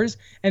 hours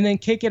and then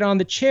kick it on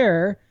the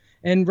chair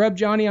and rub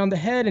Johnny on the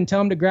head and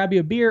tell him to grab you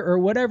a beer or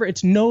whatever.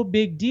 It's no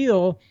big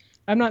deal.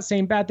 I'm not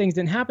saying bad things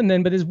didn't happen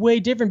then, but it's way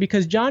different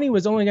because Johnny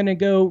was only going to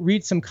go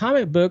read some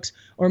comic books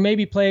or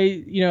maybe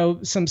play,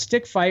 some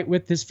stick fight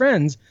with his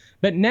friends.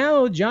 But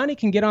now Johnny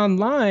can get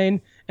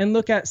online and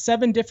look at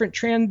 7 different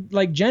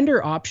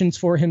gender options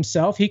for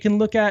himself. He can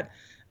look at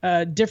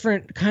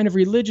different kind of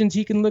religions.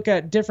 He can look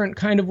at different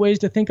kind of ways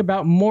to think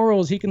about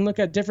morals. He can look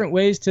at different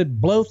ways to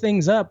blow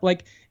things up.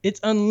 Like it's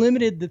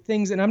unlimited, the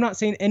things. And I'm not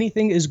saying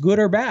anything is good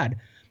or bad.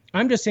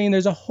 I'm just saying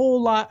there's a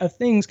whole lot of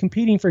things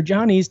competing for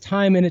Johnny's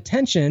time and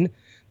attention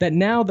that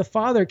now the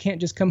father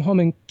can't just come home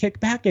and kick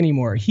back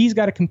anymore. He's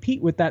got to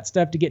compete with that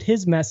stuff to get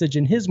his message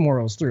and his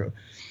morals through.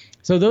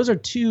 So those are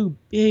 2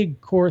 big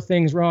core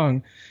things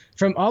wrong.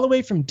 From all the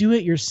way from do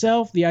it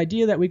yourself, the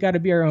idea that we got to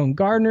be our own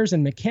gardeners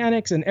and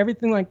mechanics and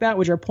everything like that,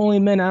 which are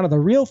pulling men out of the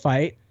real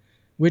fight,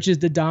 which is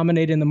to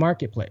dominate in the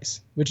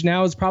marketplace, which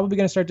now is probably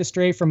going to start to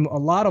stray from a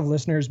lot of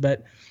listeners.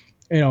 But,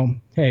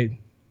 hey,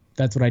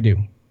 that's what I do.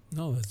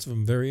 No, that's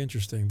very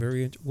interesting.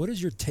 What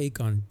is your take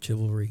on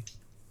chivalry?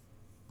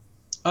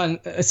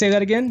 Say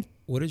that again.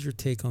 What is your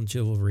take on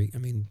chivalry? I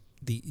mean,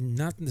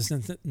 not in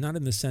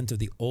the sense of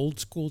the old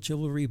school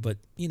chivalry, but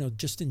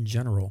just in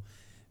general,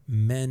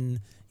 men,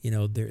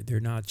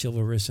 they're not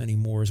chivalrous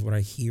anymore is what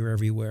I hear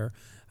everywhere.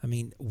 I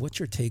mean, what's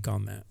your take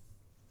on that?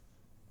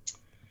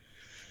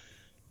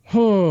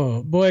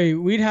 Oh boy,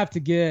 we'd have to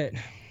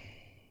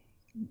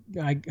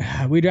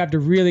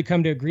really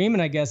come to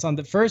agreement, I guess. On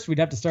the first, we'd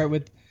have to start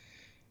with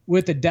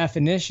the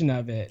definition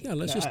of it. Yeah,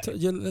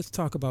 let's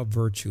talk about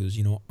virtues.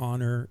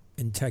 Honor,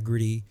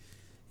 integrity,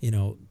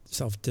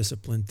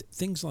 self-discipline,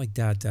 things like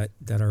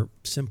that are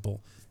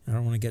simple. I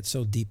don't want to get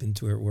so deep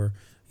into it where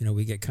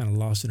we get kind of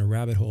lost in a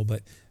rabbit hole,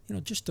 but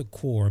just the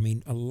core. I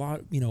mean, a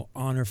lot.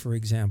 Honor, for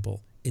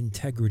example,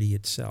 integrity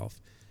itself.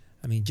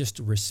 I mean, just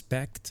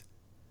respect.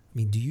 I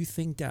mean, do you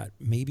think that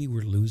maybe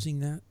we're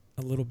losing that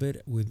a little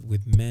bit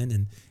with men?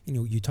 And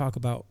you talk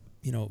about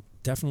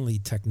definitely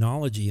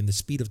technology and the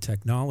speed of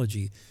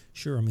technology.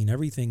 Sure, I mean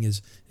everything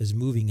is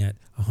moving at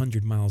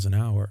 100 miles an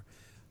hour.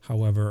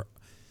 However,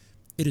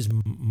 it is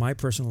my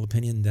personal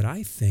opinion that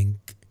I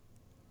think,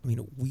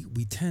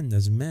 we tend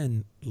as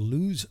men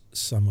lose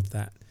some of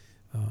that,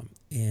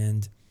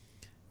 and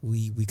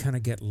we kind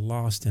of get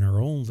lost in our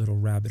own little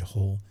rabbit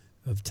hole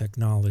of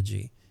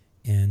technology.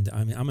 And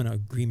I mean, I'm in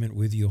agreement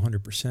with you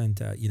 100%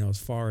 that, as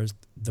far as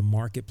the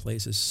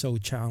marketplace is so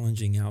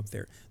challenging out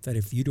there, that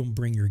if you don't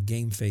bring your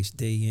game face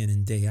day in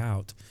and day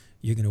out,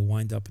 you're going to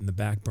wind up in the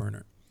back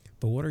burner.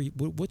 But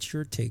what's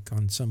your take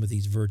on some of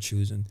these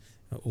virtues and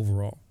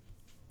overall?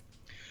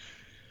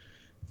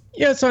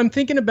 Yeah, so I'm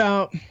thinking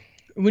about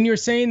when you're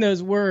saying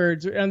those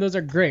words, and those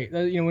are great.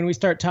 When we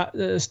start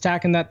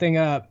stacking that thing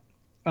up,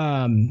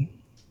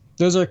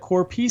 those are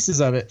core pieces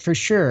of it for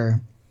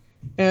sure.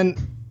 And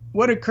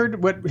what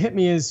hit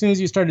me as soon as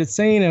you started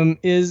saying them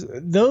is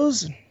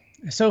those.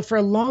 So for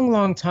a long,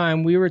 long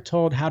time, we were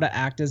told how to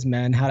act as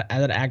men, how to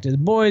act as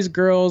boys,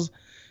 girls,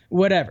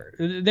 whatever.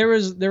 There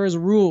was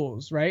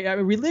rules, right? I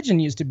mean, religion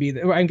used to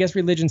be, I guess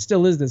religion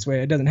still is this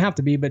way. It doesn't have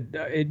to be, but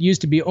it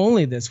used to be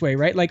only this way,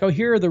 right? Like, oh,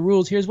 here are the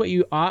rules. Here's what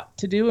you ought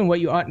to do and what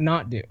you ought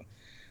not do.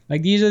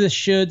 Like, these are the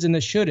shoulds and the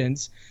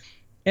shouldn'ts.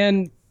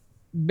 And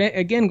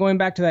again, going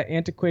back to that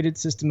antiquated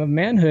system of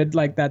manhood,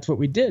 like that's what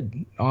we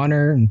did.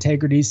 Honor,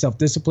 integrity,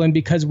 self-discipline,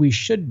 because we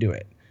should do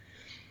it.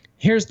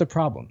 Here's the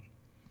problem.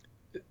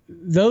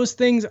 Those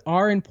things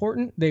are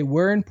important. They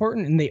were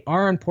important and they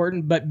are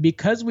important, but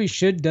because we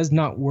should does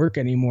not work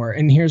anymore.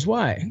 And here's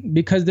why.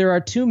 Because there are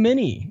too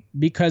many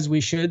because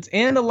we shoulds,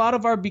 and a lot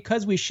of our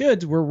because we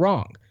shoulds were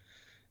wrong.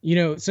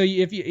 So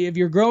if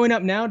you're growing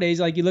up nowadays,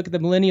 like you look at the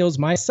millennials,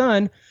 my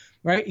son,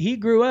 right? He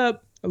grew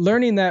up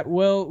learning that,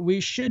 well,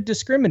 we should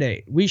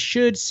discriminate. We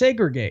should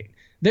segregate.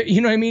 You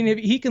know what I mean? If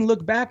he can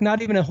look back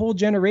not even a whole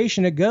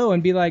generation ago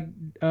and be like,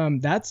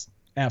 that's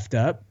effed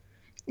up.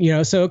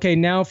 So, okay,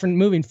 now from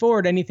moving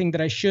forward, anything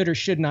that I should or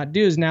should not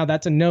do is now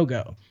that's a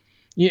no-go.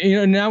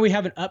 Now we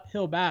have an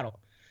uphill battle.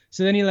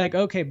 So then you're like,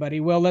 okay, buddy,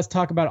 well, let's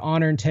talk about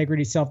honor,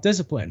 integrity,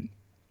 self-discipline.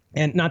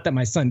 And not that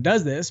my son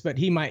does this, but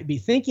he might be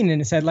thinking in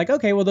his head like,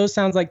 okay, well, those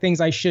sounds like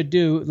things I should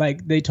do.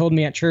 Like they told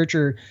me at church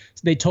or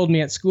they told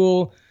me at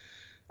school.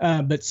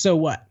 But so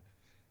what?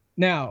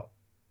 Now,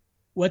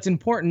 what's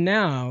important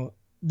now,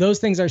 those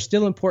things are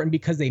still important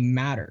because they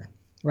matter,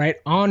 right?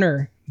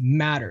 Honor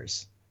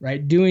matters.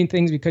 Right? Doing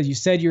things because you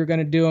said you were going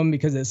to do them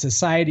because the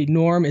society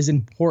norm is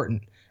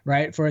important,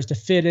 right? For us to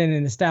fit in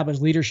and establish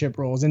leadership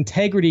roles.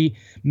 Integrity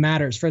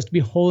matters for us to be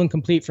whole and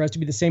complete, for us to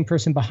be the same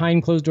person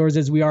behind closed doors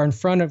as we are in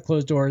front of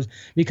closed doors,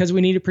 because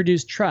we need to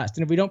produce trust.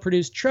 And if we don't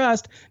produce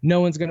trust, no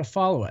one's going to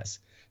follow us.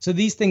 So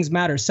these things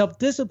matter.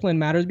 Self-discipline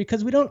matters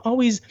because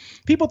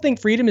people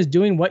think freedom is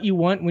doing what you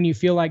want when you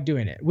feel like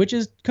doing it, which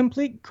is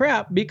complete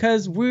crap,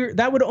 because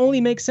that would only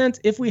make sense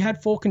if we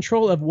had full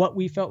control of what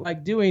we felt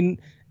like doing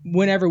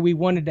whenever we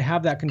wanted to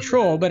have that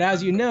control. But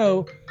as you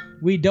know,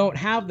 we don't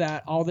have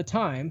that all the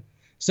time.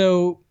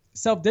 So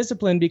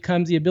self-discipline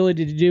becomes the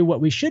ability to do what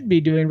we should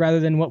be doing rather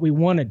than what we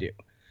want to do.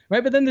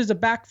 Right. But then there's a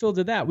backfill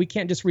to that. We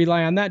can't just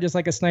rely on that. Just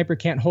like a sniper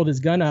can't hold his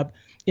gun up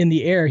in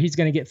the air, he's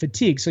going to get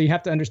fatigued. So you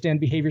have to understand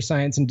behavior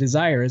science and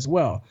desire as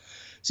well.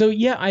 So,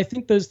 yeah, I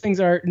think those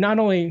things are not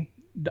only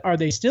are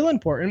they still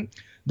important,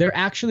 they're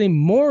actually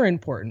more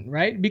important,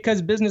 right?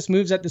 Because business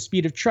moves at the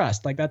speed of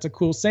trust. Like that's a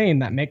cool saying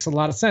that makes a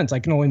lot of sense. I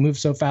can only move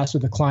so fast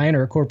with a client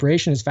or a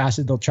corporation as fast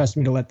as they'll trust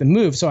me to let them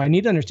move. So I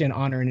need to understand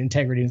honor and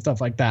integrity and stuff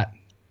like that.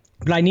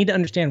 But I need to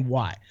understand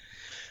why.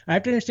 I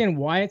have to understand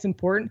why it's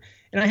important.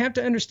 And I have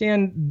to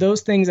understand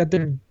those things at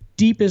their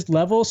deepest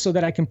level so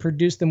that I can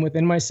produce them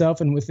within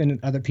myself and within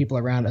other people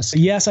around us. So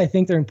yes, I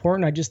think they're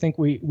important. I just think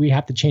we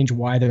have to change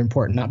why they're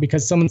important, not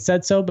because someone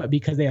said so, but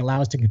because they allow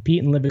us to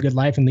compete and live a good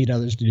life and lead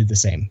others to do the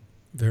same.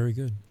 Very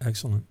good.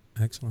 Excellent.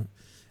 Excellent.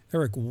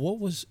 Eric, what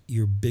was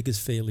your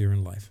biggest failure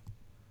in life?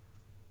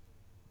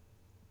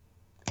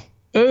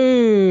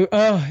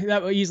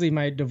 That was easily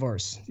my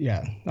divorce.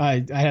 Yeah.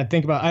 I had to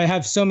think about, I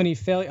have so many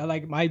failures.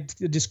 Like I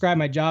describe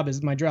my job is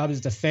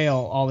to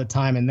fail all the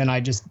time. And then I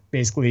just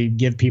basically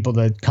give people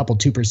the couple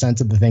 2%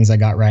 of the things I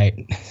got right.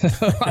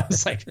 I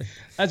was like,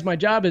 that's my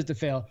job is to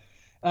fail.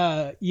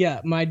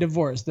 My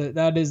divorce,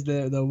 that is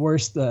the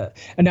worst. And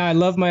now I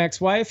love my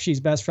ex-wife. She's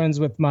best friends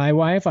with my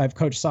wife. I've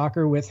coached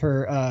soccer with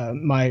her,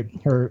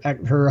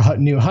 her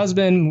new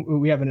husband.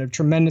 We have a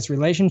tremendous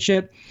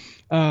relationship.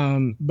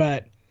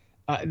 But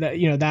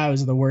that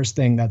was the worst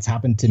thing that's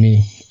happened to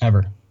me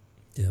ever.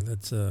 Yeah,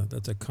 that's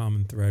a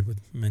common thread with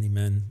many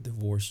men.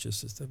 Divorce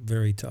just is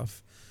very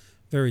tough,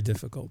 very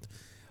difficult.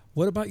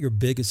 What about your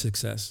biggest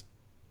success?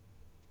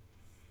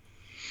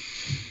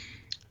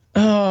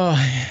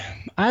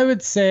 I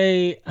would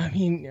say,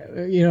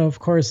 of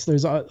course,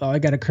 I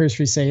got to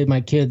cursory say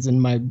my kids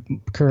and my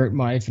current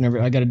wife and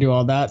everything. I got to do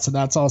all that. So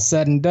that's all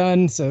said and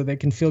done. So they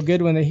can feel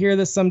good when they hear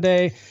this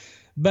someday.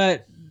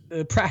 But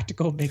the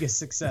practical biggest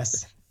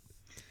success,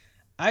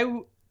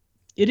 so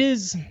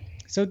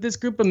this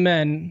group of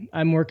men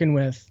I'm working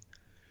with,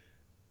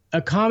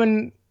 I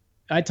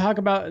talk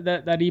about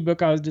that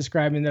ebook I was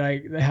describing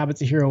the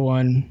Habits of Hero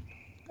 1.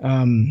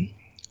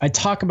 I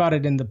talk about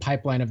it in the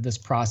pipeline of this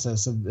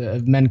process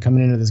of men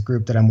coming into this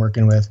group that I'm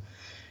working with.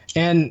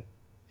 And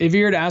if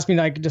you were to ask me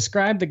to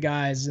describe the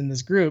guys in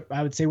this group,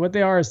 I would say what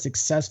they are is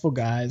successful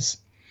guys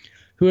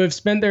who have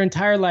spent their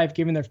entire life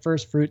giving their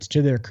first fruits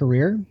to their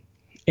career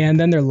and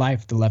then their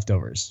life, the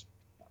leftovers.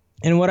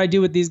 And what I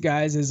do with these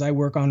guys is I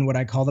work on what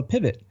I call the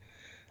pivot.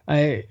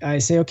 I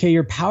say, okay,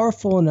 you're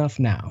powerful enough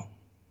now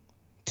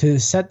to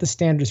set the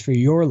standards for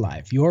your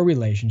life, your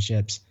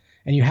relationships,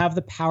 and you have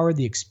the power,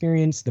 the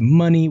experience, the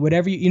money,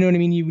 whatever, you know what I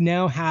mean? You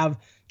now have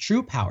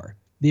true power,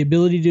 the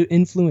ability to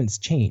influence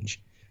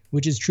change,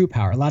 which is true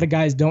power. A lot of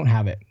guys don't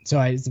have it. So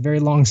it's a very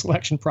long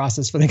selection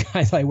process for the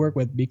guys I work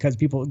with, because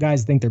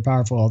guys think they're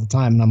powerful all the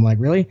time. And I'm like,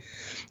 really?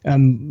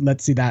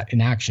 Let's see that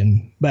in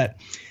action. But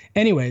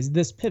anyways,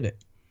 this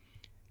pivot.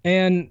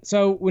 And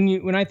so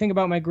when I think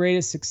about my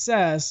greatest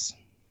success,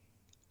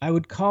 I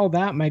would call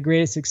that my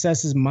greatest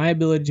success is my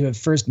ability to have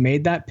first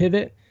made that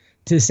pivot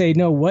to say,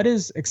 no, what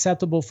is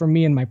acceptable for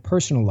me in my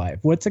personal life?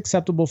 What's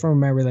acceptable for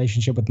my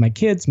relationship with my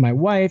kids, my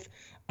wife,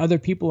 other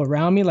people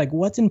around me? Like,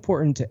 what's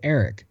important to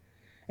Eric?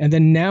 And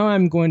then now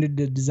I'm going to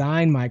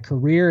design my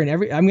career and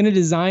I'm going to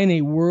design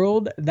a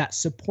world that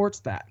supports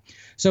that.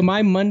 So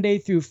my Monday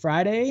through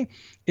Friday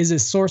is a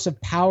source of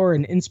power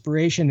and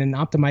inspiration and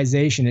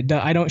optimization.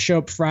 I don't show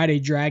up Friday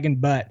dragging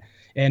butt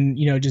and,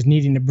 just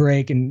needing a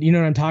break. And you know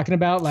what I'm talking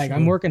about? Like, sure.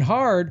 I'm working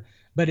hard,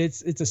 but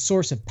it's a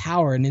source of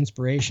power and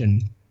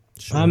inspiration.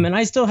 Sure. And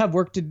I still have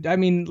work to,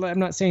 I'm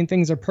not saying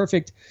things are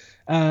perfect,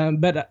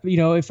 but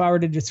if I were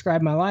to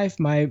describe my life,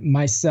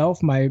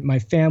 myself, my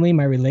family,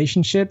 my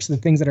relationships, the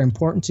things that are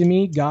important to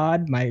me,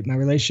 God, my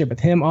relationship with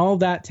him, all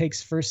that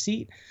takes first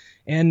seat,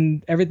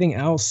 and everything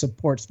else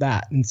supports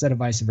that instead of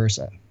vice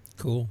versa.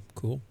 Cool.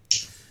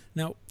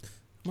 Now,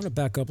 I'm going to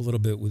back up a little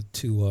bit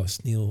to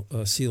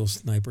SEAL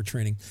sniper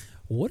training.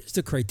 What is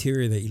the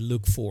criteria that you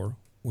look for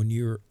when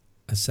you're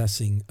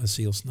assessing a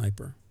SEAL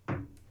sniper?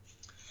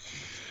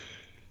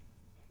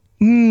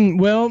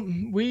 Well,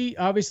 we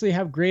obviously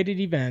have graded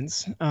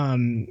events.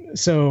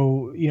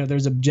 So,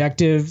 there's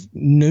objective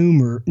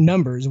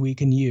numbers we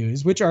can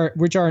use, which aren't,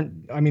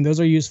 those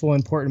are useful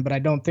and important, but I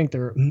don't think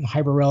they're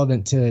hyper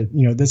relevant to,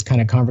 this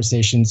kind of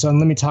conversation. So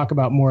let me talk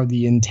about more of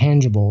the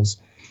intangibles,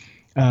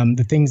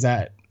 the things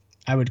that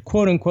I would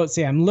quote unquote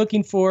say I'm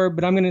looking for,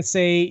 but I'm going to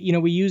say,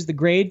 we use the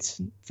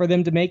grades for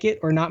them to make it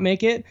or not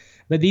make it.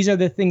 But these are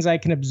the things I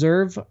can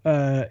observe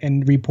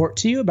and report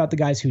to you about the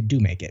guys who do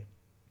make it.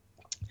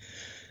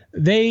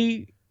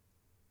 They,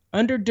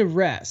 under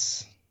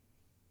duress,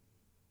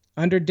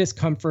 under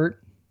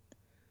discomfort,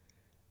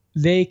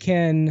 they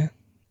can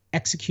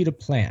execute a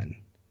plan.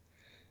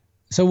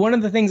 So one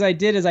of the things I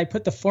did is I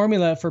put the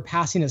formula for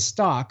passing a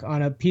stock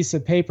on a piece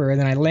of paper, and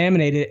then I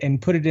laminated it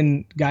and put it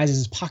in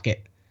guys'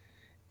 pocket.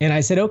 And I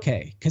said,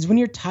 okay, because when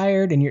you're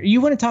tired and you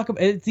want to talk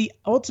about, it's the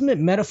ultimate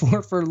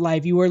metaphor for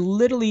life. You are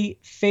literally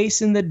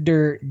facing the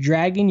dirt,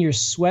 dragging your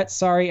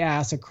sweat-sorry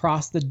ass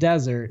across the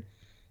desert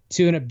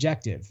to an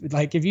objective.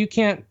 Like, if you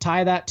can't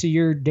tie that to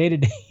your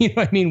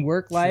day-to-day,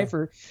 work life,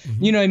 or,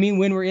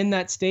 when we're in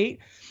that state,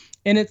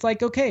 and it's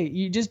like,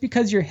 okay, just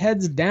because your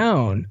head's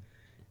down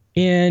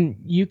and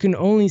you can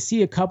only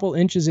see a couple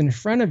inches in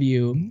front of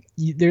you,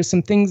 there's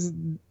some things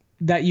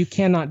that you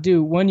cannot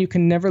do. One, you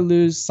can never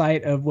lose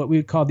sight of what we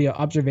would call the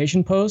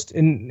observation post.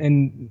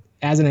 And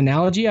as an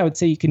analogy, I would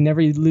say you can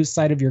never lose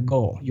sight of your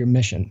goal, your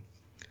mission,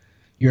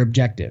 your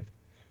objective.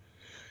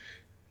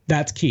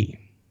 That's key.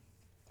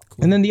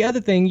 Cool. And then the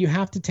other thing, you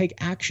have to take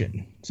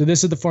action. So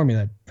this is the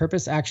formula: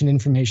 purpose, action,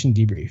 information,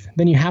 debrief.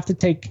 Then you have to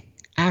take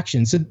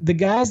action. So the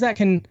guys that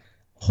can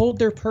hold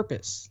their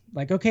purpose,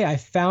 like, okay, I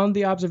found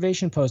the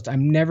observation post,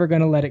 I'm never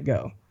going to let it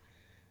go.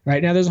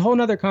 Right now, there's a whole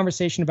nother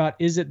conversation about,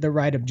 is it the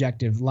right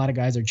objective? A lot of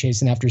guys are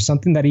chasing after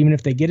something that even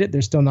if they get it,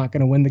 they're still not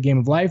going to win the game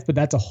of life, but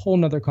that's a whole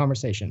nother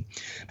conversation.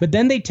 But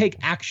then they take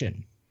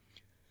action,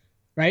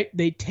 right?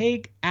 They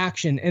take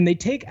action, and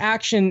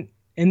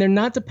they're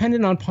not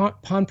dependent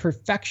upon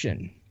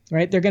perfection,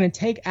 right? They're going to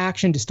take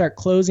action to start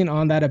closing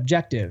on that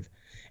objective.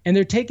 And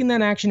they're taking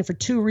that action for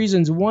two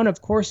reasons. One,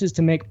 of course, is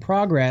to make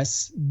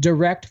progress,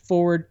 direct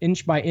forward,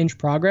 inch by inch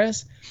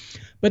progress.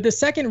 But the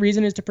second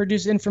reason is to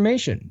produce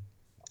information.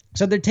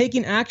 So they're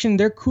taking action.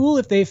 They're cool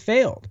if they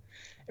failed,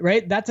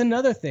 right? That's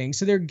another thing.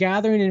 So they're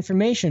gathering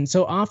information.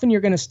 So often you're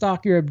going to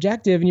stalk your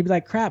objective and you'd be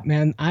like, crap,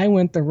 man, I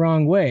went the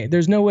wrong way.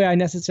 There's no way I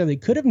necessarily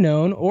could have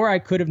known, or I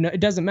could have known. It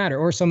doesn't matter.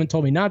 Or someone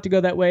told me not to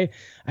go that way.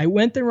 I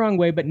went the wrong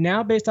way. But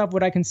now, based off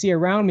what I can see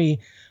around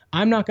me,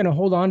 I'm not going to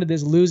hold on to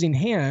this losing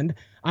hand.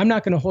 I'm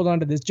not going to hold on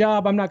to this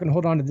job. I'm not going to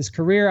hold on to this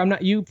career.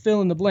 You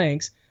fill in the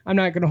blanks. I'm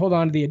not going to hold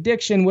on to the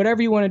addiction,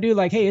 whatever you want to do.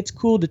 Like, hey, it's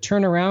cool to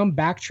turn around,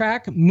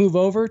 backtrack, move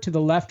over to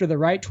the left or the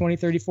right, 20,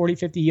 30, 40,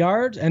 50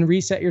 yards, and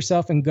reset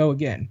yourself and go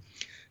again.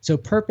 So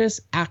purpose,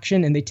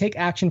 action, and they take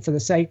action for the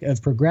sake of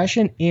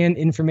progression and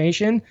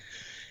information.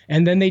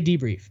 And then they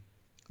debrief.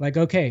 Like,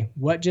 okay,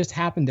 what just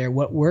happened there?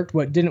 What worked?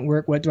 What didn't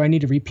work? What do I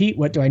need to repeat?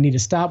 What do I need to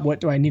stop?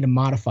 What do I need to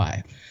modify?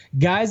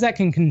 Guys that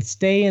can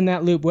stay in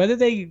that loop,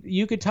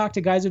 you could talk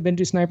to guys who've been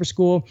to sniper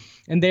school,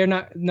 and they're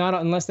not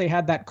unless they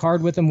had that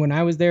card with them when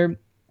I was there,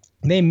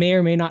 they may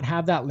or may not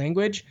have that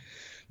language,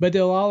 but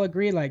they'll all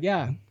agree, like,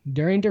 yeah,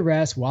 during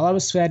duress, while I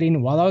was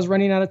sweating, while I was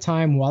running out of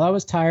time, while I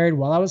was tired,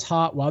 while I was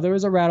hot, while there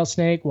was a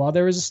rattlesnake, while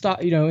there was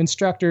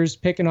instructors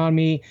picking on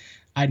me,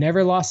 I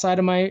never lost sight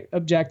of my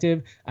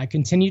objective. I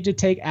continued to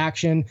take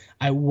action.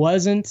 I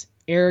wasn't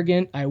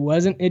arrogant. I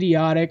wasn't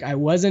idiotic. I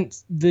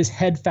wasn't this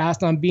head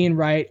fast on being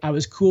right. I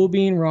was cool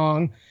being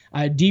wrong.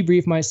 I'd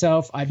debrief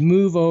myself. I'd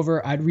move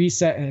over. I'd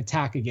reset and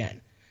attack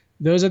again.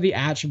 Those are the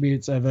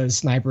attributes of a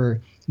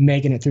sniper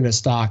making it through a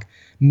stock,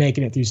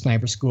 making it through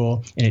sniper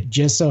school. And it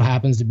just so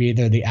happens to be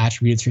they're the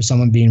attributes for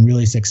someone being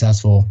really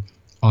successful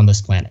on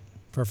this planet.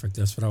 Perfect.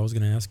 That's what I was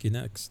going to ask you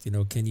next.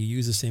 Can you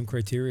use the same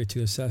criteria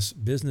to assess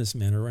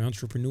businessmen or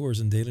entrepreneurs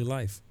in daily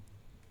life?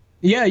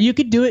 Yeah, you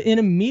could do it in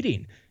a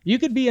meeting. You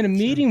could be in a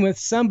meeting with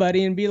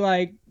somebody and be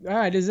like, all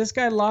right, is this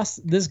guy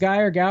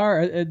or gal,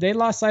 or they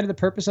lost sight of the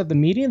purpose of the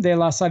meeting? They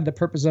lost sight of the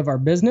purpose of our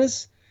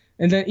business.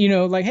 And then,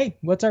 like, hey,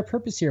 what's our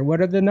purpose here? What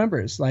are the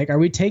numbers? Like, are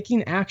we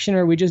taking action,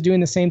 or are we just doing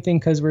the same thing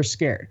because we're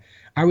scared?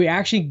 Are we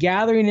actually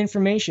gathering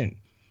information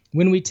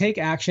when we take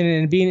action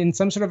and being in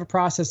some sort of a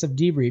process of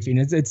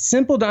debriefing? It's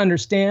simple to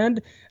understand,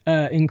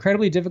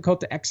 incredibly difficult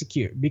to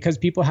execute, because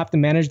people have to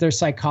manage their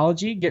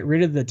psychology, get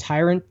rid of the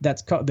tyrant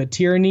that's called the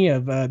tyranny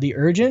of the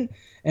urgent,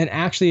 and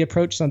actually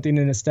approach something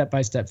in a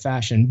step-by-step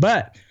fashion.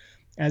 But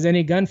as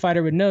any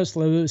gunfighter would know,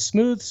 slow is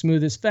smooth,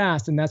 smooth is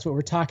fast, and that's what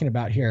we're talking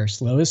about here.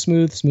 Slow is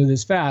smooth, smooth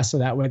is fast, so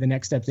that way the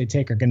next steps they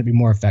take are going to be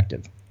more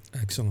effective.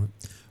 Excellent.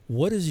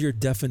 What is your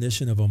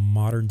definition of a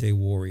modern-day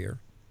warrior?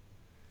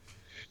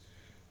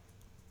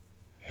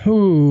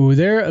 For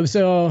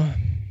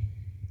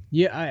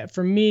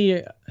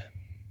me,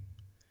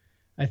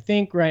 I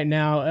think right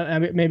now,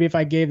 maybe if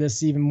I gave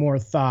this even more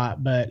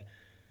thought, but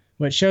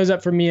what shows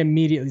up for me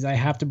immediately is I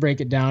have to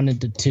break it down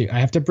into two. I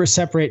have to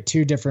separate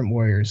two different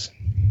warriors.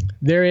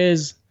 There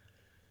is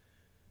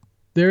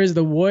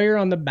the warrior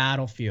on the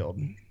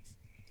battlefield,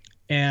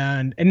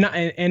 and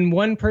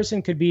one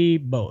person could be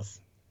both,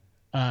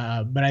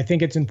 but I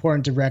think it's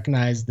important to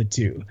recognize the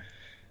two.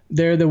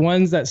 They're the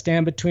ones that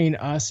stand between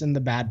us and the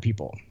bad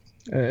people.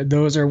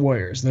 Those are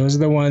warriors. Those are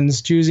the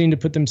ones choosing to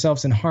put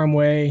themselves in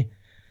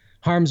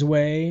harm's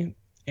way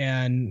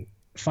and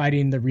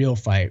fighting the real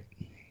fight,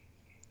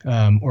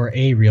 or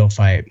a real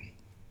fight.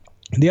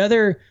 The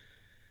other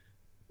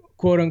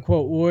quote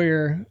unquote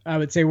warrior, I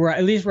would say, where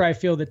I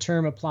feel the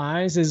term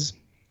applies, is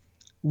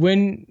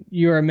when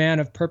you're a man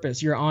of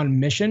purpose, you're on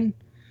mission.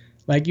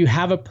 Like, you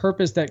have a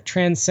purpose that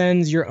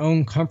transcends your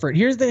own comfort.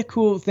 Here's the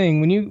cool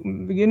thing. When you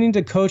beginning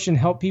to coach and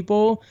help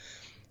people,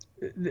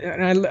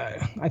 and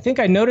I think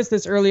I noticed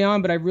this early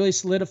on, but I really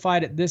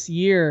solidified it this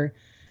year,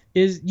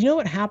 is,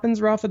 what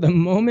happens, Rafa? The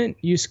moment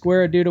you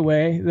square a dude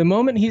away, the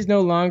moment he's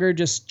no longer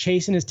just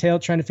chasing his tail,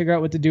 trying to figure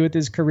out what to do with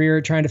his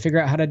career, trying to figure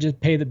out how to just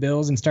pay the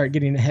bills and start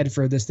getting ahead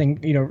for this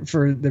thing,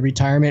 for the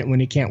retirement when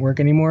he can't work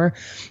anymore.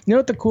 You know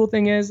what the cool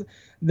thing is?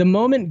 The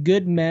moment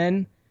good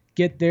men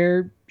get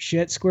their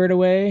shit squared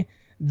away,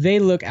 they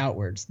look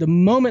outwards. The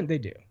moment they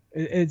do,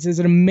 it's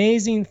an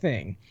amazing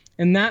thing.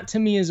 And that, to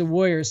me, is a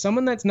warrior.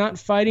 Someone that's not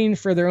fighting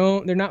for their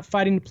own. They're not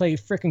fighting to play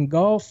freaking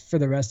golf for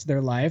the rest of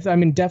their life. I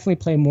mean, definitely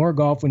play more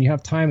golf when you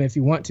have time. If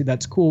you want to,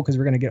 that's cool, because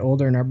we're going to get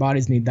older and our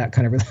bodies need that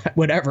kind of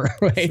whatever,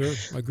 right?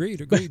 Sure.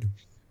 Agreed.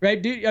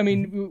 Right, dude. I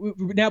mean,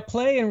 now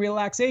play and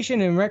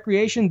relaxation and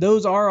recreation,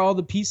 those are all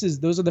the pieces.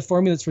 Those are the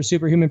formulas for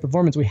superhuman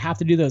performance. We have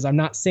to do those. I'm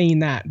not saying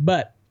that,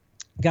 but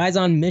guys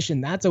on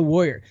mission, that's a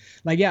warrior.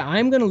 Like, yeah,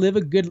 I'm going to live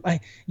a good life.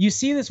 You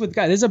see this with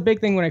guys. This is a big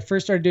thing when I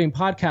first started doing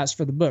podcasts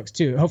for the books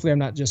too. Hopefully I'm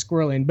not just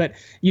squirreling, but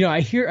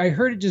I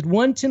heard it just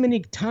one too many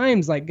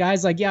times. Like,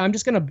 guys like, yeah, I'm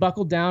just going to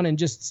buckle down and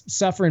just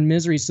suffer in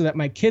misery so that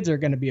my kids are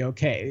going to be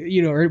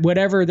okay, or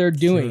whatever they're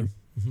doing. Sure.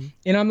 Mm-hmm.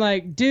 And I'm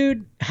like,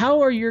 dude,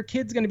 how are your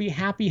kids going to be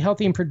happy,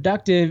 healthy, and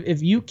productive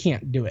if you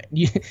can't do it?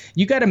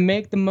 You got to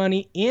make the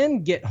money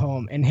and get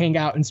home and hang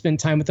out and spend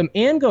time with them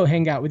and go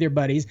hang out with your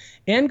buddies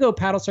and go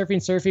paddle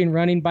surfing,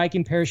 running,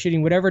 biking,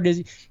 parachuting, whatever it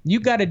is. You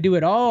got to do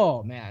it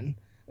all, man.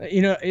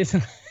 It's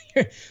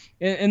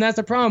and that's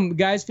the problem.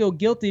 Guys feel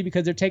guilty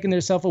because they're taking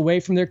themselves away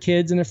from their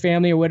kids and their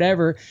family or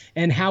whatever.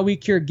 And how we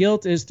cure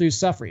guilt is through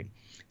suffering.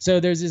 So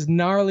there's this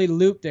gnarly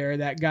loop there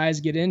that guys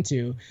get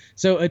into.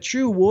 So a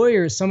true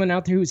warrior is someone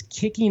out there who's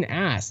kicking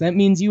ass. That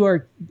means you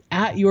are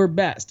at your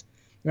best,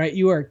 right?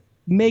 You are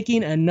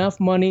making enough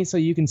money so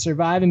you can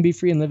survive and be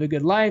free and live a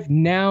good life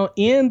now.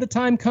 And the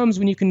time comes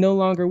when you can no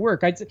longer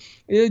work. I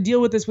deal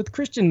with this with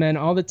Christian men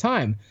all the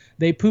time.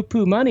 They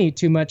poo-poo money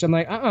too much. I'm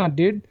like,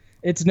 dude.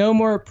 It's no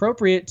more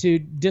appropriate to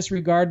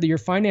disregard your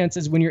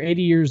finances when you're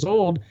 80 years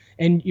old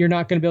and you're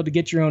not going to be able to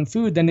get your own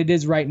food than it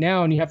is right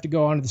now, and you have to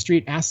go onto the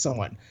street and ask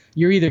someone.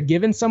 You're either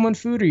giving someone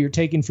food or you're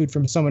taking food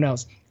from someone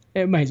else.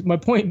 And my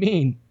point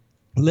being,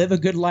 live a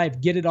good life,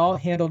 get it all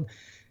handled,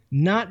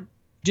 not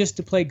just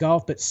to play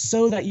golf, but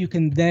so that you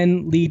can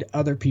then lead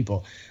other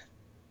people.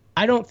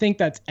 I don't think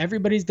that's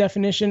everybody's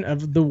definition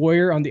of the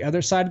warrior on the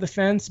other side of the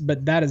fence,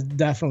 but that is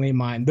definitely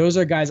mine. Those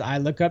are guys I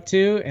look up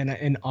to and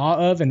in awe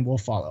of and will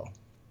follow.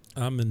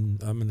 I'm in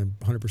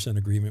 100%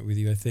 agreement with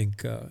you. I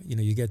think,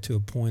 you get to a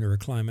point or a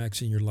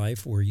climax in your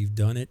life where you've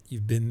done it,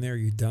 you've been there,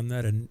 you've done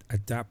that. And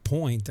at that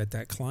point, at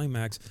that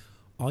climax,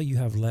 all you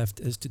have left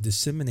is to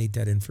disseminate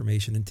that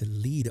information and to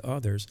lead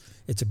others.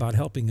 It's about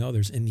helping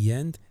others. In the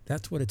end,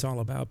 that's what it's all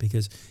about,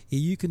 because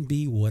you can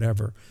be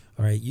whatever.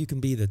 All right. You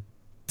can be the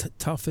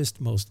toughest,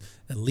 most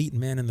elite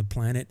man on the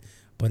planet.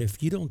 But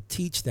if you don't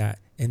teach that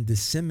and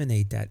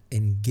disseminate that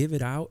and give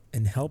it out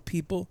and help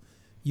people,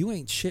 you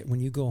ain't shit when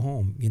you go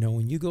home. You know,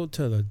 when you go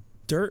to the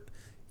dirt,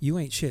 you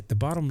ain't shit. The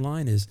bottom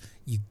line is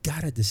you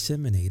got to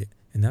disseminate it.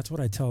 And that's what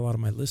I tell a lot of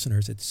my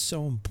listeners. It's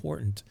so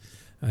important.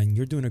 And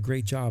you're doing a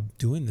great job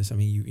doing this. I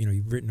mean,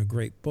 you've written a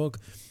great book.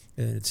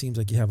 And it seems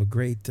like you have a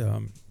great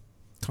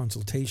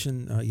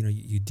consultation.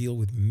 You deal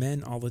with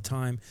men all the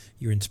time.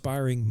 You're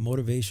inspiring,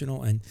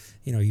 motivational, and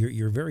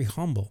you're very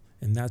humble.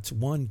 And that's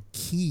one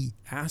key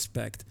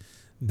aspect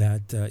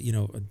that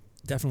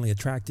definitely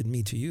attracted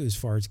me to you as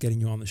far as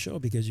getting you on the show,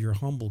 because you're a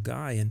humble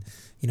guy, and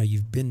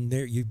you've been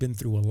there, you've been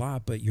through a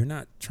lot, but you're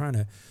not trying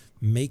to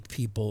make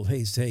people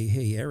say,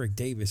 hey, Eric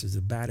Davis is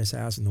the baddest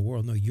ass in the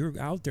world. No, you're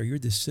out there, you're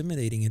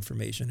disseminating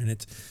information, and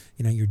it's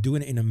you're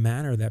doing it in a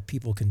manner that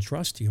people can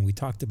trust you. And we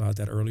talked about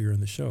that earlier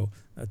in the show.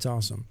 That's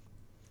awesome.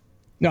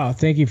 No,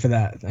 thank you for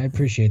that. I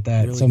appreciate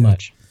that really so good.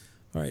 much.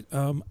 All right.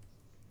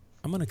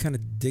 I'm going to kind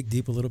of dig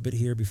deep a little bit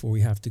here before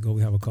we have to go.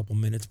 We have a couple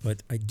minutes,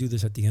 but I do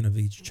this at the end of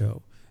each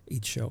show.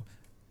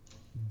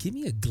 Give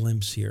me a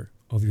glimpse here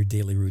of your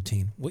daily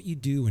routine. What you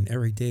do when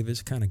Eric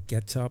Davis kind of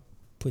gets up,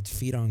 puts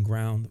feet on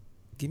ground.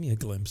 Give me a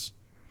glimpse.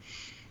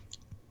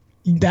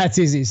 That's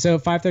easy. So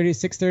 5:30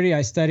 to 6:30,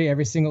 I study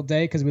every single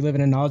day because we live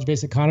in a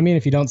knowledge-based economy. And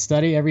if you don't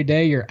study every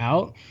day, you're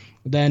out.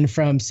 Then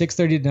from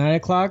 6:30 to 9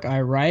 o'clock,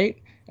 I write.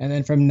 And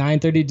then from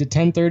 9:30 to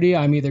 10:30,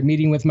 I'm either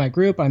meeting with my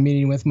group, I'm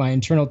meeting with my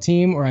internal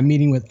team, or I'm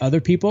meeting with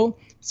other people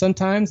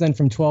sometimes. Then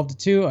from 12 to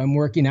 2, I'm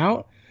working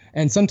out.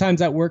 And sometimes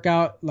that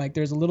workout, like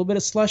there's a little bit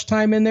of slush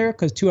time in there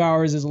because 2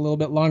 hours is a little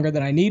bit longer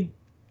than I need.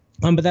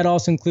 But that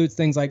also includes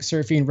things like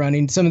surfing,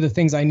 running, some of the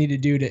things I need to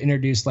do to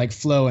introduce like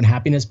flow and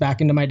happiness back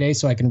into my day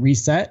so I can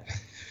reset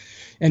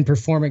and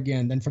perform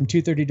again. Then from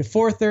 2:30 to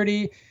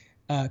 4:30,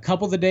 a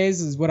couple of the days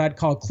is what I'd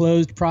call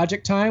closed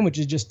project time, which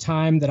is just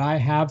time that I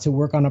have to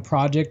work on a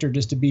project or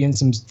just to be in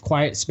some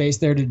quiet space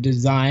there to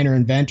design or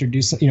invent or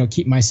do some,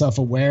 keep myself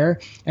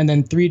aware. And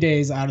then 3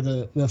 days out of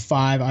the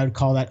 5, I would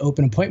call that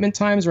open appointment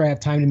times, where I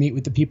have time to meet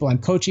with the people I'm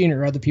coaching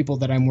or other people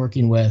that I'm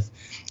working with.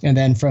 And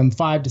then from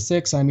 5 to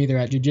 6, I'm either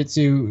at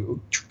jiu-jitsu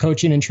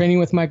coaching and training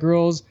with my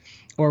girls,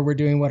 or we're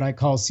doing what I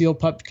call seal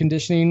pup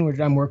conditioning, where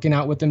I'm working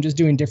out with them, just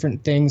doing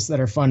different things that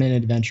are fun and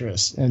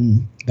adventurous.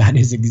 And that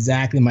is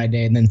exactly my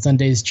day. And then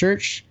Sunday's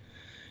church.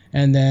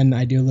 And then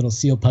I do a little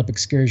seal pup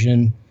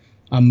excursion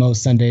on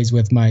most Sundays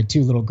with my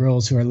 2 little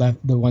girls who are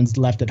the ones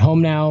left at home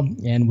now.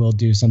 And we'll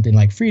do something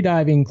like free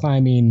diving,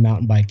 climbing,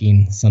 mountain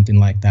biking, something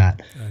like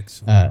that.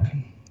 Excellent.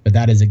 But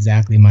that is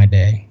exactly my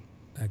day.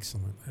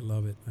 Excellent. I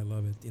love it.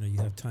 You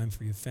have time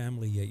for your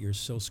family, yet you're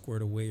so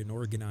squared away and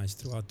organized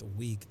throughout the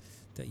week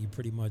that you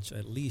pretty much,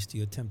 at least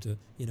you attempt to,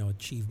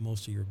 achieve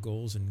most of your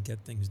goals and get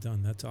things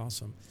done. That's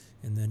awesome.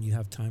 And then you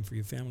have time for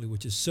your family,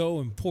 which is so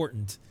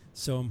important,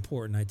 so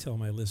important. I tell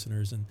my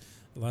listeners and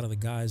a lot of the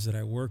guys that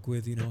I work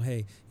with,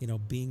 hey,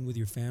 being with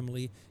your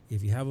family,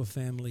 if you have a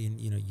family and,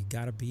 you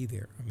got to be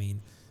there. I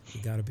mean,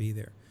 you got to be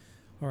there.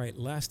 All right.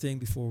 Last thing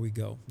before we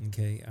go.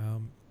 Okay.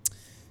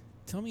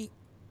 Tell me,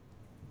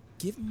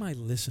 give my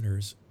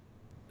listeners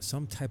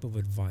some type of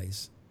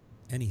advice,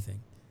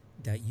 anything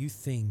that you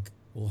think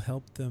will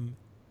help them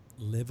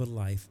live a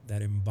life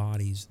that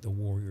embodies the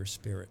warrior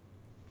spirit.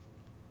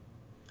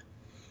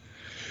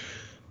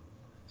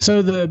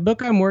 So the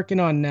book I'm working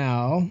on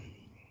now,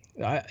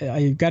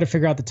 I got to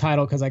figure out the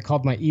title because I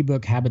called my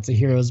ebook Habits of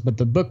Heroes, but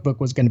the book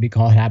was going to be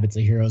called Habits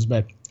of Heroes.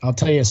 But I'll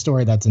tell you a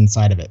story that's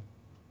inside of it.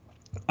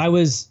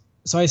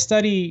 I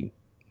study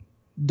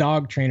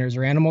dog trainers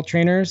or animal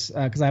trainers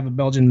because I have a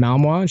Belgian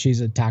Malinois.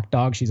 She's a tack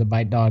dog. She's a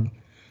bite dog.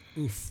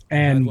 Oof.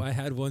 And I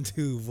had one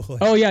too. Boy.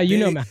 Oh yeah,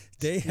 man.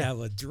 They have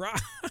a drive.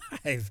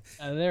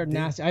 They're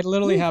nasty. I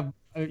literally have.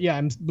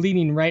 I'm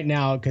bleeding right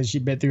now because she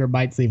bit through her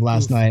bite sleeve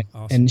last night.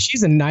 Awesome. And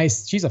she's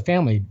a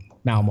family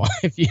Malinois.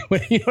 If you know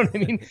what I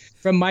mean.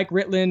 From Mike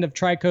Ritland of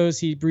Tricos,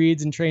 he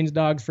breeds and trains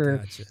dogs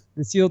for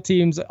the SEAL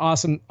teams.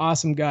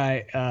 Awesome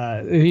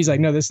guy. He's like,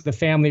 no, this is the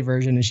family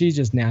version, and she's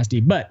just nasty.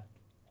 But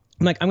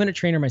I'm like, I'm going to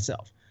train her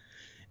myself.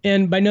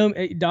 And by no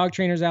dog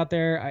trainers out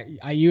there,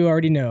 you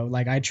already know,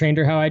 like I trained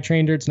her how I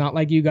trained her. It's not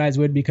like you guys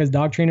would, because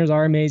dog trainers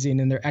are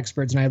amazing and they're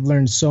experts and I've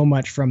learned so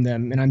much from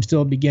them, and I'm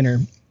still a beginner,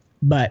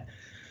 but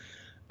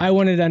I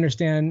wanted to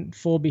understand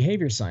full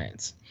behavior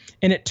science.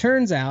 And it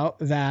turns out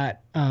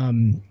that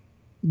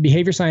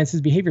behavior science is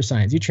behavior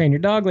science. You train your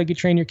dog like you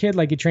train your kid,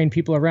 like you train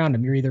people around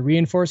them. You're either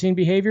reinforcing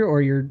behavior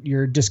or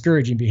you're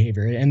discouraging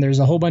behavior. And there's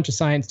a whole bunch of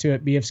science to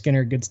it. B.F.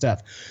 Skinner, good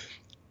stuff.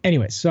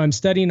 Anyways, so I'm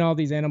studying all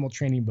these animal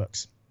training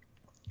books.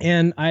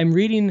 And I'm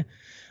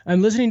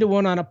listening to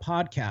one on a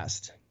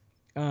podcast,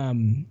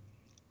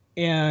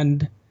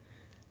 and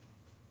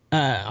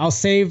I'll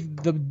save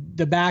the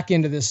back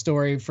end of this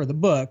story for the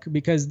book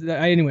because,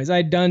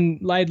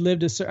 I've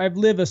lived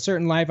a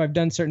certain life. I've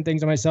done certain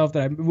things to myself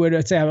that I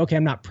would say, okay,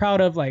 I'm not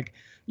proud of, like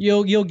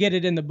You'll get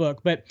it in the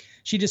book. But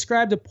she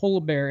described a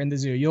polar bear in the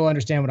zoo. You'll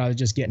understand what I was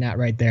just getting at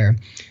right there.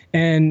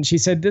 And she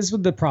said this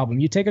was the problem.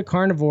 You take a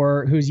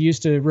carnivore who's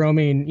used to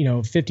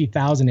roaming,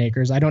 50,000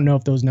 acres. I don't know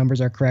if those numbers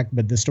are correct,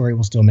 but the story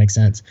will still make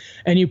sense.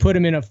 And you put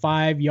them in a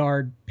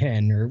 5-yard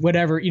pen or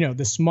whatever,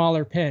 the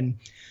smaller pen.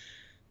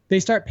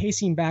 They start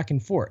pacing back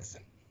and forth.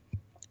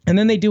 And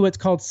then they do what's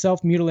called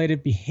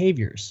self-mutilative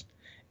behaviors.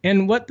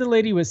 And what the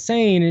lady was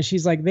saying is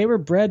she's like, they were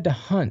bred to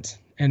hunt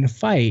and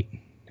fight.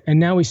 And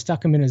now we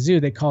stuck them in a zoo.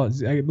 They call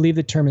it, I believe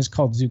the term is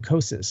called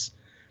zoochosis.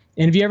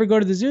 And if you ever go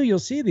to the zoo, you'll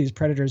see these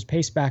predators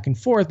pace back and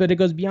forth, but it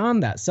goes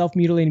beyond that.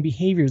 Self-mutilating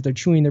behaviors. They're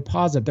chewing their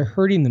paws up. They're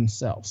hurting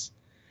themselves.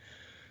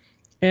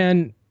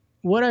 And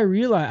what I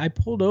realized, I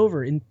pulled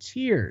over in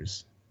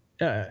tears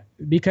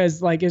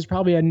because it was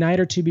probably a night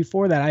or two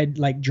before that I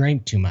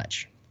drank too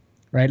much.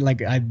 Right.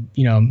 Like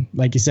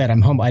like you said,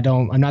 I'm humble.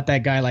 I'm not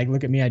that guy. Like,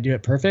 look at me. I do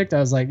it perfect. I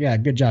was like, yeah,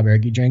 good job,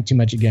 Eric. You drank too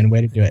much again.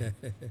 Way to do it.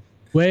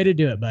 Way to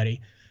do it,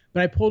 buddy.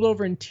 But I pulled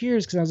over in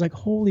tears because I was like,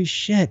 holy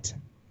shit.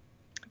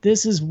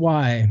 This is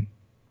why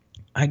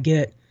I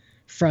get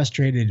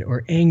frustrated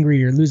or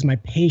angry or lose my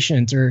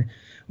patience or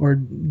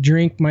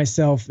drink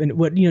myself and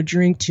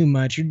drink too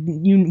much or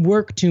you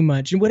work too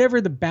much and whatever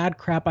the bad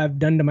crap I've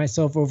done to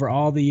myself over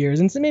all the years.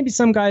 And so maybe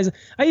some guys,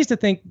 I used to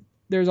think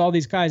there's all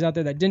these guys out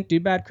there that didn't do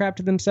bad crap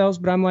to themselves,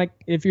 but I'm like,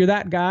 if you're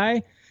that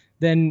guy,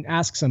 then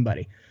ask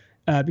somebody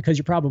because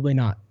you're probably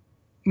not.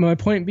 My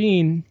point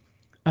being,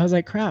 I was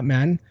like, crap,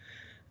 man,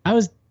 I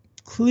was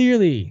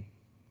clearly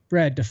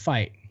bred to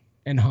fight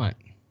and hunt.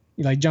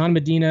 Like John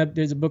Medina,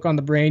 there's a book on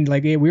the brain.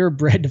 Like, hey, we were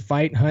bred to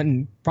fight, hunt,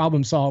 and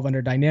problem solve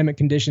under dynamic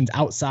conditions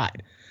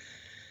outside.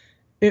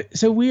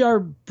 So we are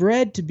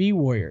bred to be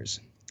warriors.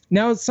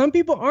 Now, some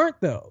people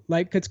aren't, though.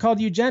 Like, it's called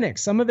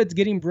eugenics. Some of it's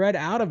getting bred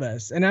out of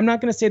us. And I'm not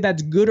going to say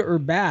that's good or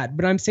bad,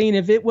 but I'm saying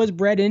if it was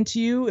bred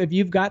into you, if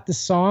you've got the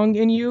song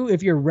in you,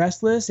 if you're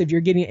restless, if you're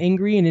getting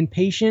angry and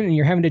impatient and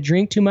you're having to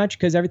drink too much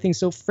because everything's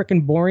so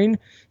freaking boring,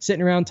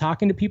 sitting around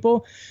talking to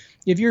people,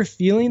 if you're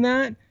feeling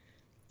that,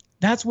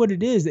 that's what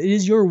it is. It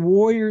is your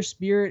warrior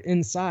spirit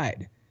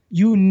inside.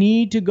 You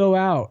need to go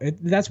out.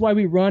 That's why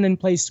we run and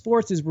play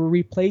sports, is we're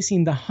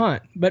replacing the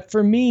hunt. But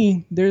for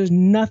me, there's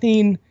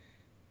nothing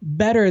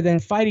better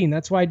than fighting.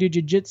 That's why I do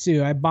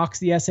jiu-jitsu. I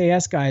boxed the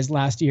SAS guys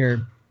last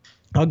year.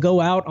 I'll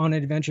go out on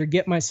an adventure,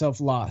 get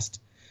myself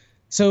lost.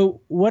 So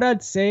what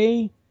I'd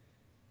say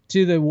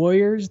to the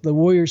warriors, the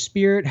warrior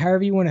spirit,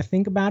 however you want to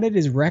think about it,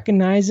 is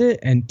recognize it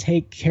and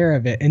take care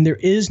of it. And there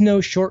is no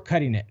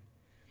shortcutting it.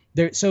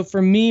 So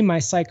for me, my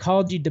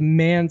psychology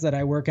demands that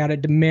I work out.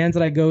 It demands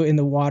that I go in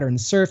the water and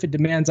surf. It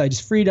demands I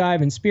just free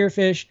dive and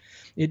spearfish.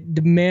 It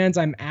demands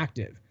I'm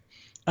active.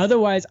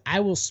 Otherwise, I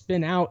will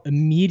spin out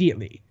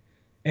immediately.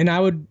 And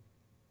I would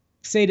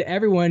say to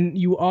everyone,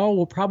 you all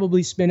will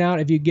probably spin out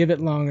if you give it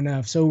long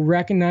enough. So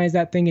recognize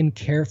that thing and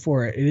care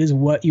for it. It is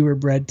what you were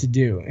bred to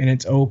do, and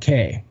it's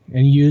okay.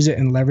 And use it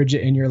and leverage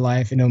it in your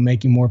life, and it'll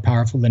make you more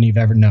powerful than you've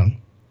ever known.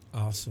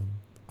 Awesome.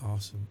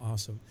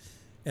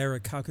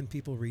 Eric, how can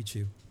people reach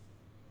you?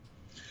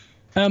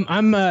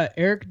 I'm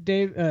Eric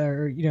Dave,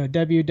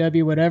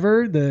 WW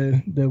whatever,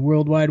 the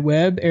World Wide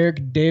Web,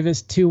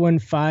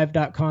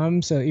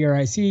 ericdavis215.com. So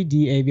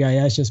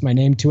ERICDAVIS, just my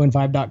name,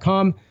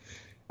 215.com.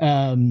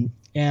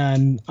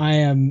 And I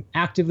am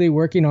actively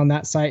working on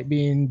that site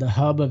being the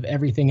hub of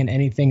everything and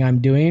anything I'm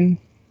doing.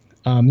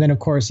 Then of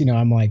course,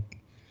 I'm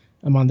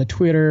on the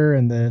Twitter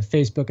and the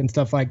Facebook and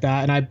stuff like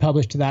that. And I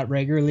publish to that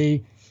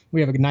regularly. We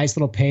have a nice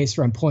little pace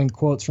where I'm pulling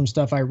quotes from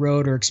stuff I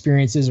wrote or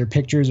experiences or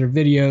pictures or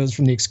videos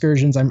from the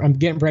excursions. I'm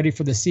getting ready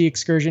for the sea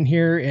excursion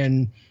here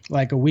in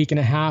like a week and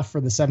a half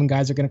for the 7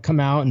 guys that are going to come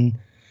out. And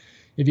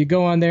if you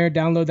go on there,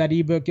 download that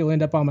ebook, you'll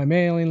end up on my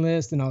mailing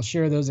list, and I'll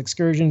share those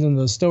excursions and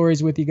those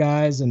stories with you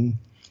guys. And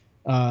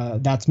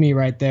that's me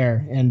right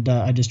there. And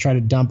I just try to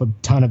dump a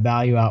ton of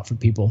value out for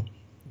people.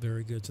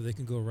 Very good. So they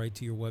can go right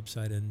to your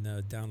website and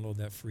download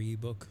that free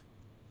ebook.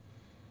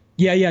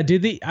 Yeah.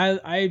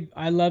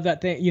 I love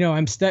that thing.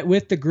 I'm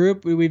with the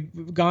group.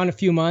 We've gone a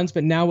few months,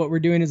 but now what we're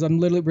doing is we're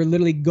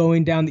literally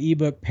going down the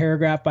ebook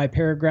paragraph by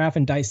paragraph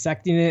and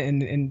dissecting it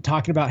and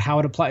talking about how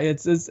it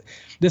applies. It's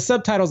the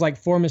subtitle's like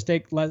 4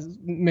 mistakes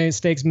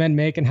men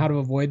make and how to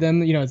avoid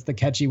them. It's the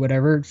catchy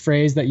whatever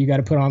phrase that you got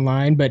to put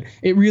online, but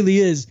it really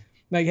is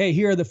like, hey,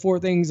 here are the 4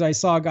 things I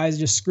saw guys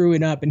just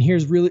screwing up, and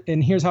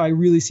here's how I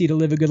really see to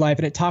live a good life.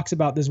 And it talks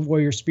about this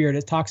warrior spirit.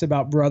 It talks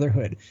about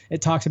brotherhood.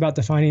 It talks about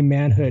defining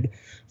manhood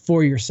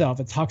for yourself.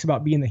 It talks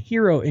about being the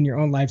hero in your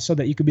own life so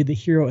that you could be the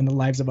hero in the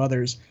lives of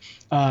others.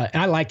 And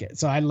I like it.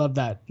 So I love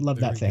that.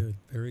 That thing. Good.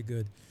 Very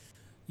good.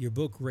 Your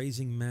book,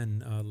 Raising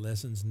Men,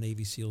 Lessons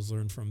Navy SEALs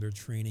Learned from Their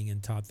Training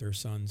and Taught Their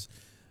Sons.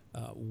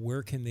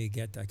 Where can they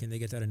get that? Can they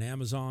get that on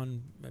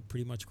Amazon,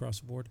 pretty much across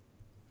the board?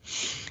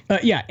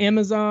 Yeah,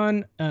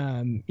 Amazon,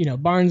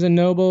 Barnes and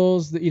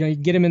Nobles, you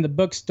get them in the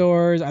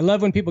bookstores. I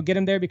love when people get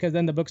them there because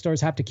then the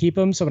bookstores have to keep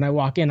them. So when I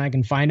walk in, I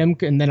can find them,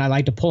 and then I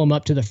like to pull them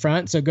up to the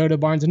front. So go to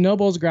Barnes and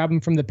Nobles, grab them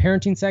from the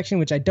parenting section,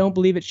 which I don't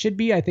believe it should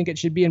be. I think it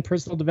should be in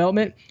personal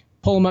development.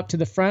 Pull them up to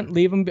the front,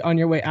 leave them on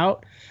your way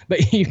out,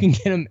 but you can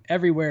get them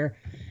everywhere.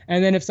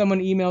 And then if someone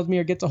emails me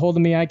or gets a hold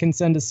of me, I can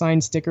send a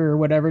signed sticker or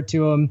whatever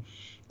to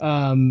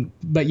them.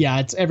 But yeah,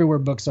 it's everywhere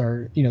books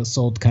are,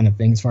 sold kind of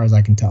thing as far as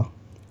I can tell.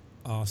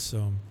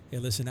 Awesome. Hey,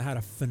 listen, I had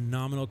a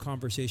phenomenal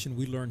conversation.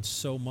 We learned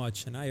so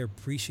much, and I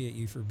appreciate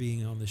you for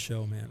being on the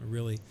show, man,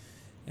 really.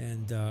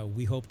 And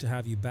we hope to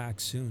have you back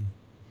soon.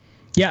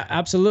 Yeah,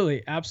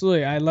 absolutely.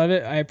 Absolutely. I love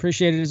it. I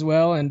appreciate it as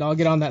well. And I'll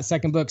get on that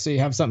second book so you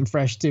have something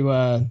fresh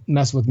to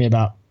mess with me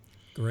about.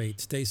 Great.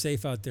 Stay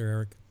safe out there,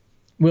 Eric.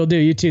 Will do.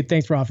 You too.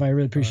 Thanks, Rafa. I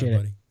really appreciate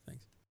it.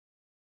 Thanks.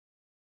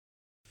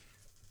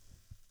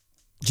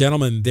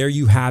 Gentlemen, there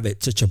you have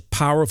it. Such a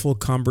powerful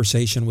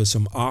conversation with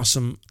some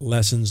awesome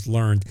lessons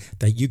learned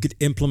that you could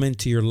implement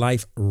to your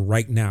life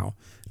right now.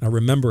 Now,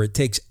 remember, it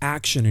takes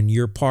action in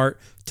your part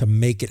to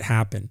make it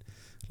happen.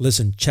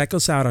 Listen, check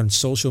us out on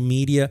social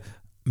media,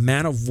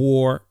 Man of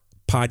War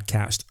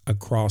Podcast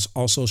across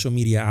all social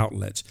media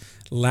outlets.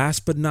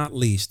 Last but not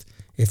least,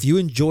 if you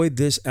enjoyed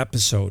this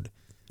episode,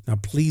 now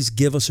please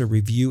give us a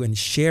review and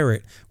share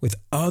it with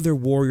other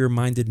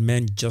warrior-minded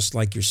men just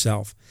like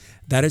yourself.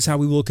 That is how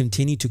we will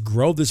continue to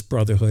grow this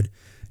brotherhood.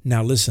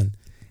 Now listen,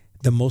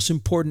 the most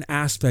important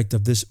aspect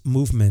of this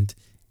movement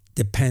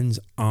depends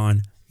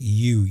on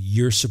you,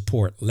 your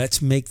support.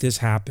 Let's make this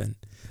happen.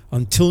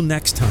 Until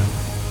next time,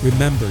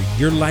 remember,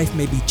 your life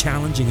may be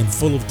challenging and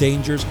full of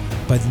dangers,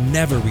 but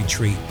never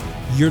retreat.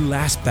 Your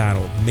last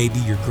battle may be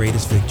your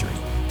greatest victory.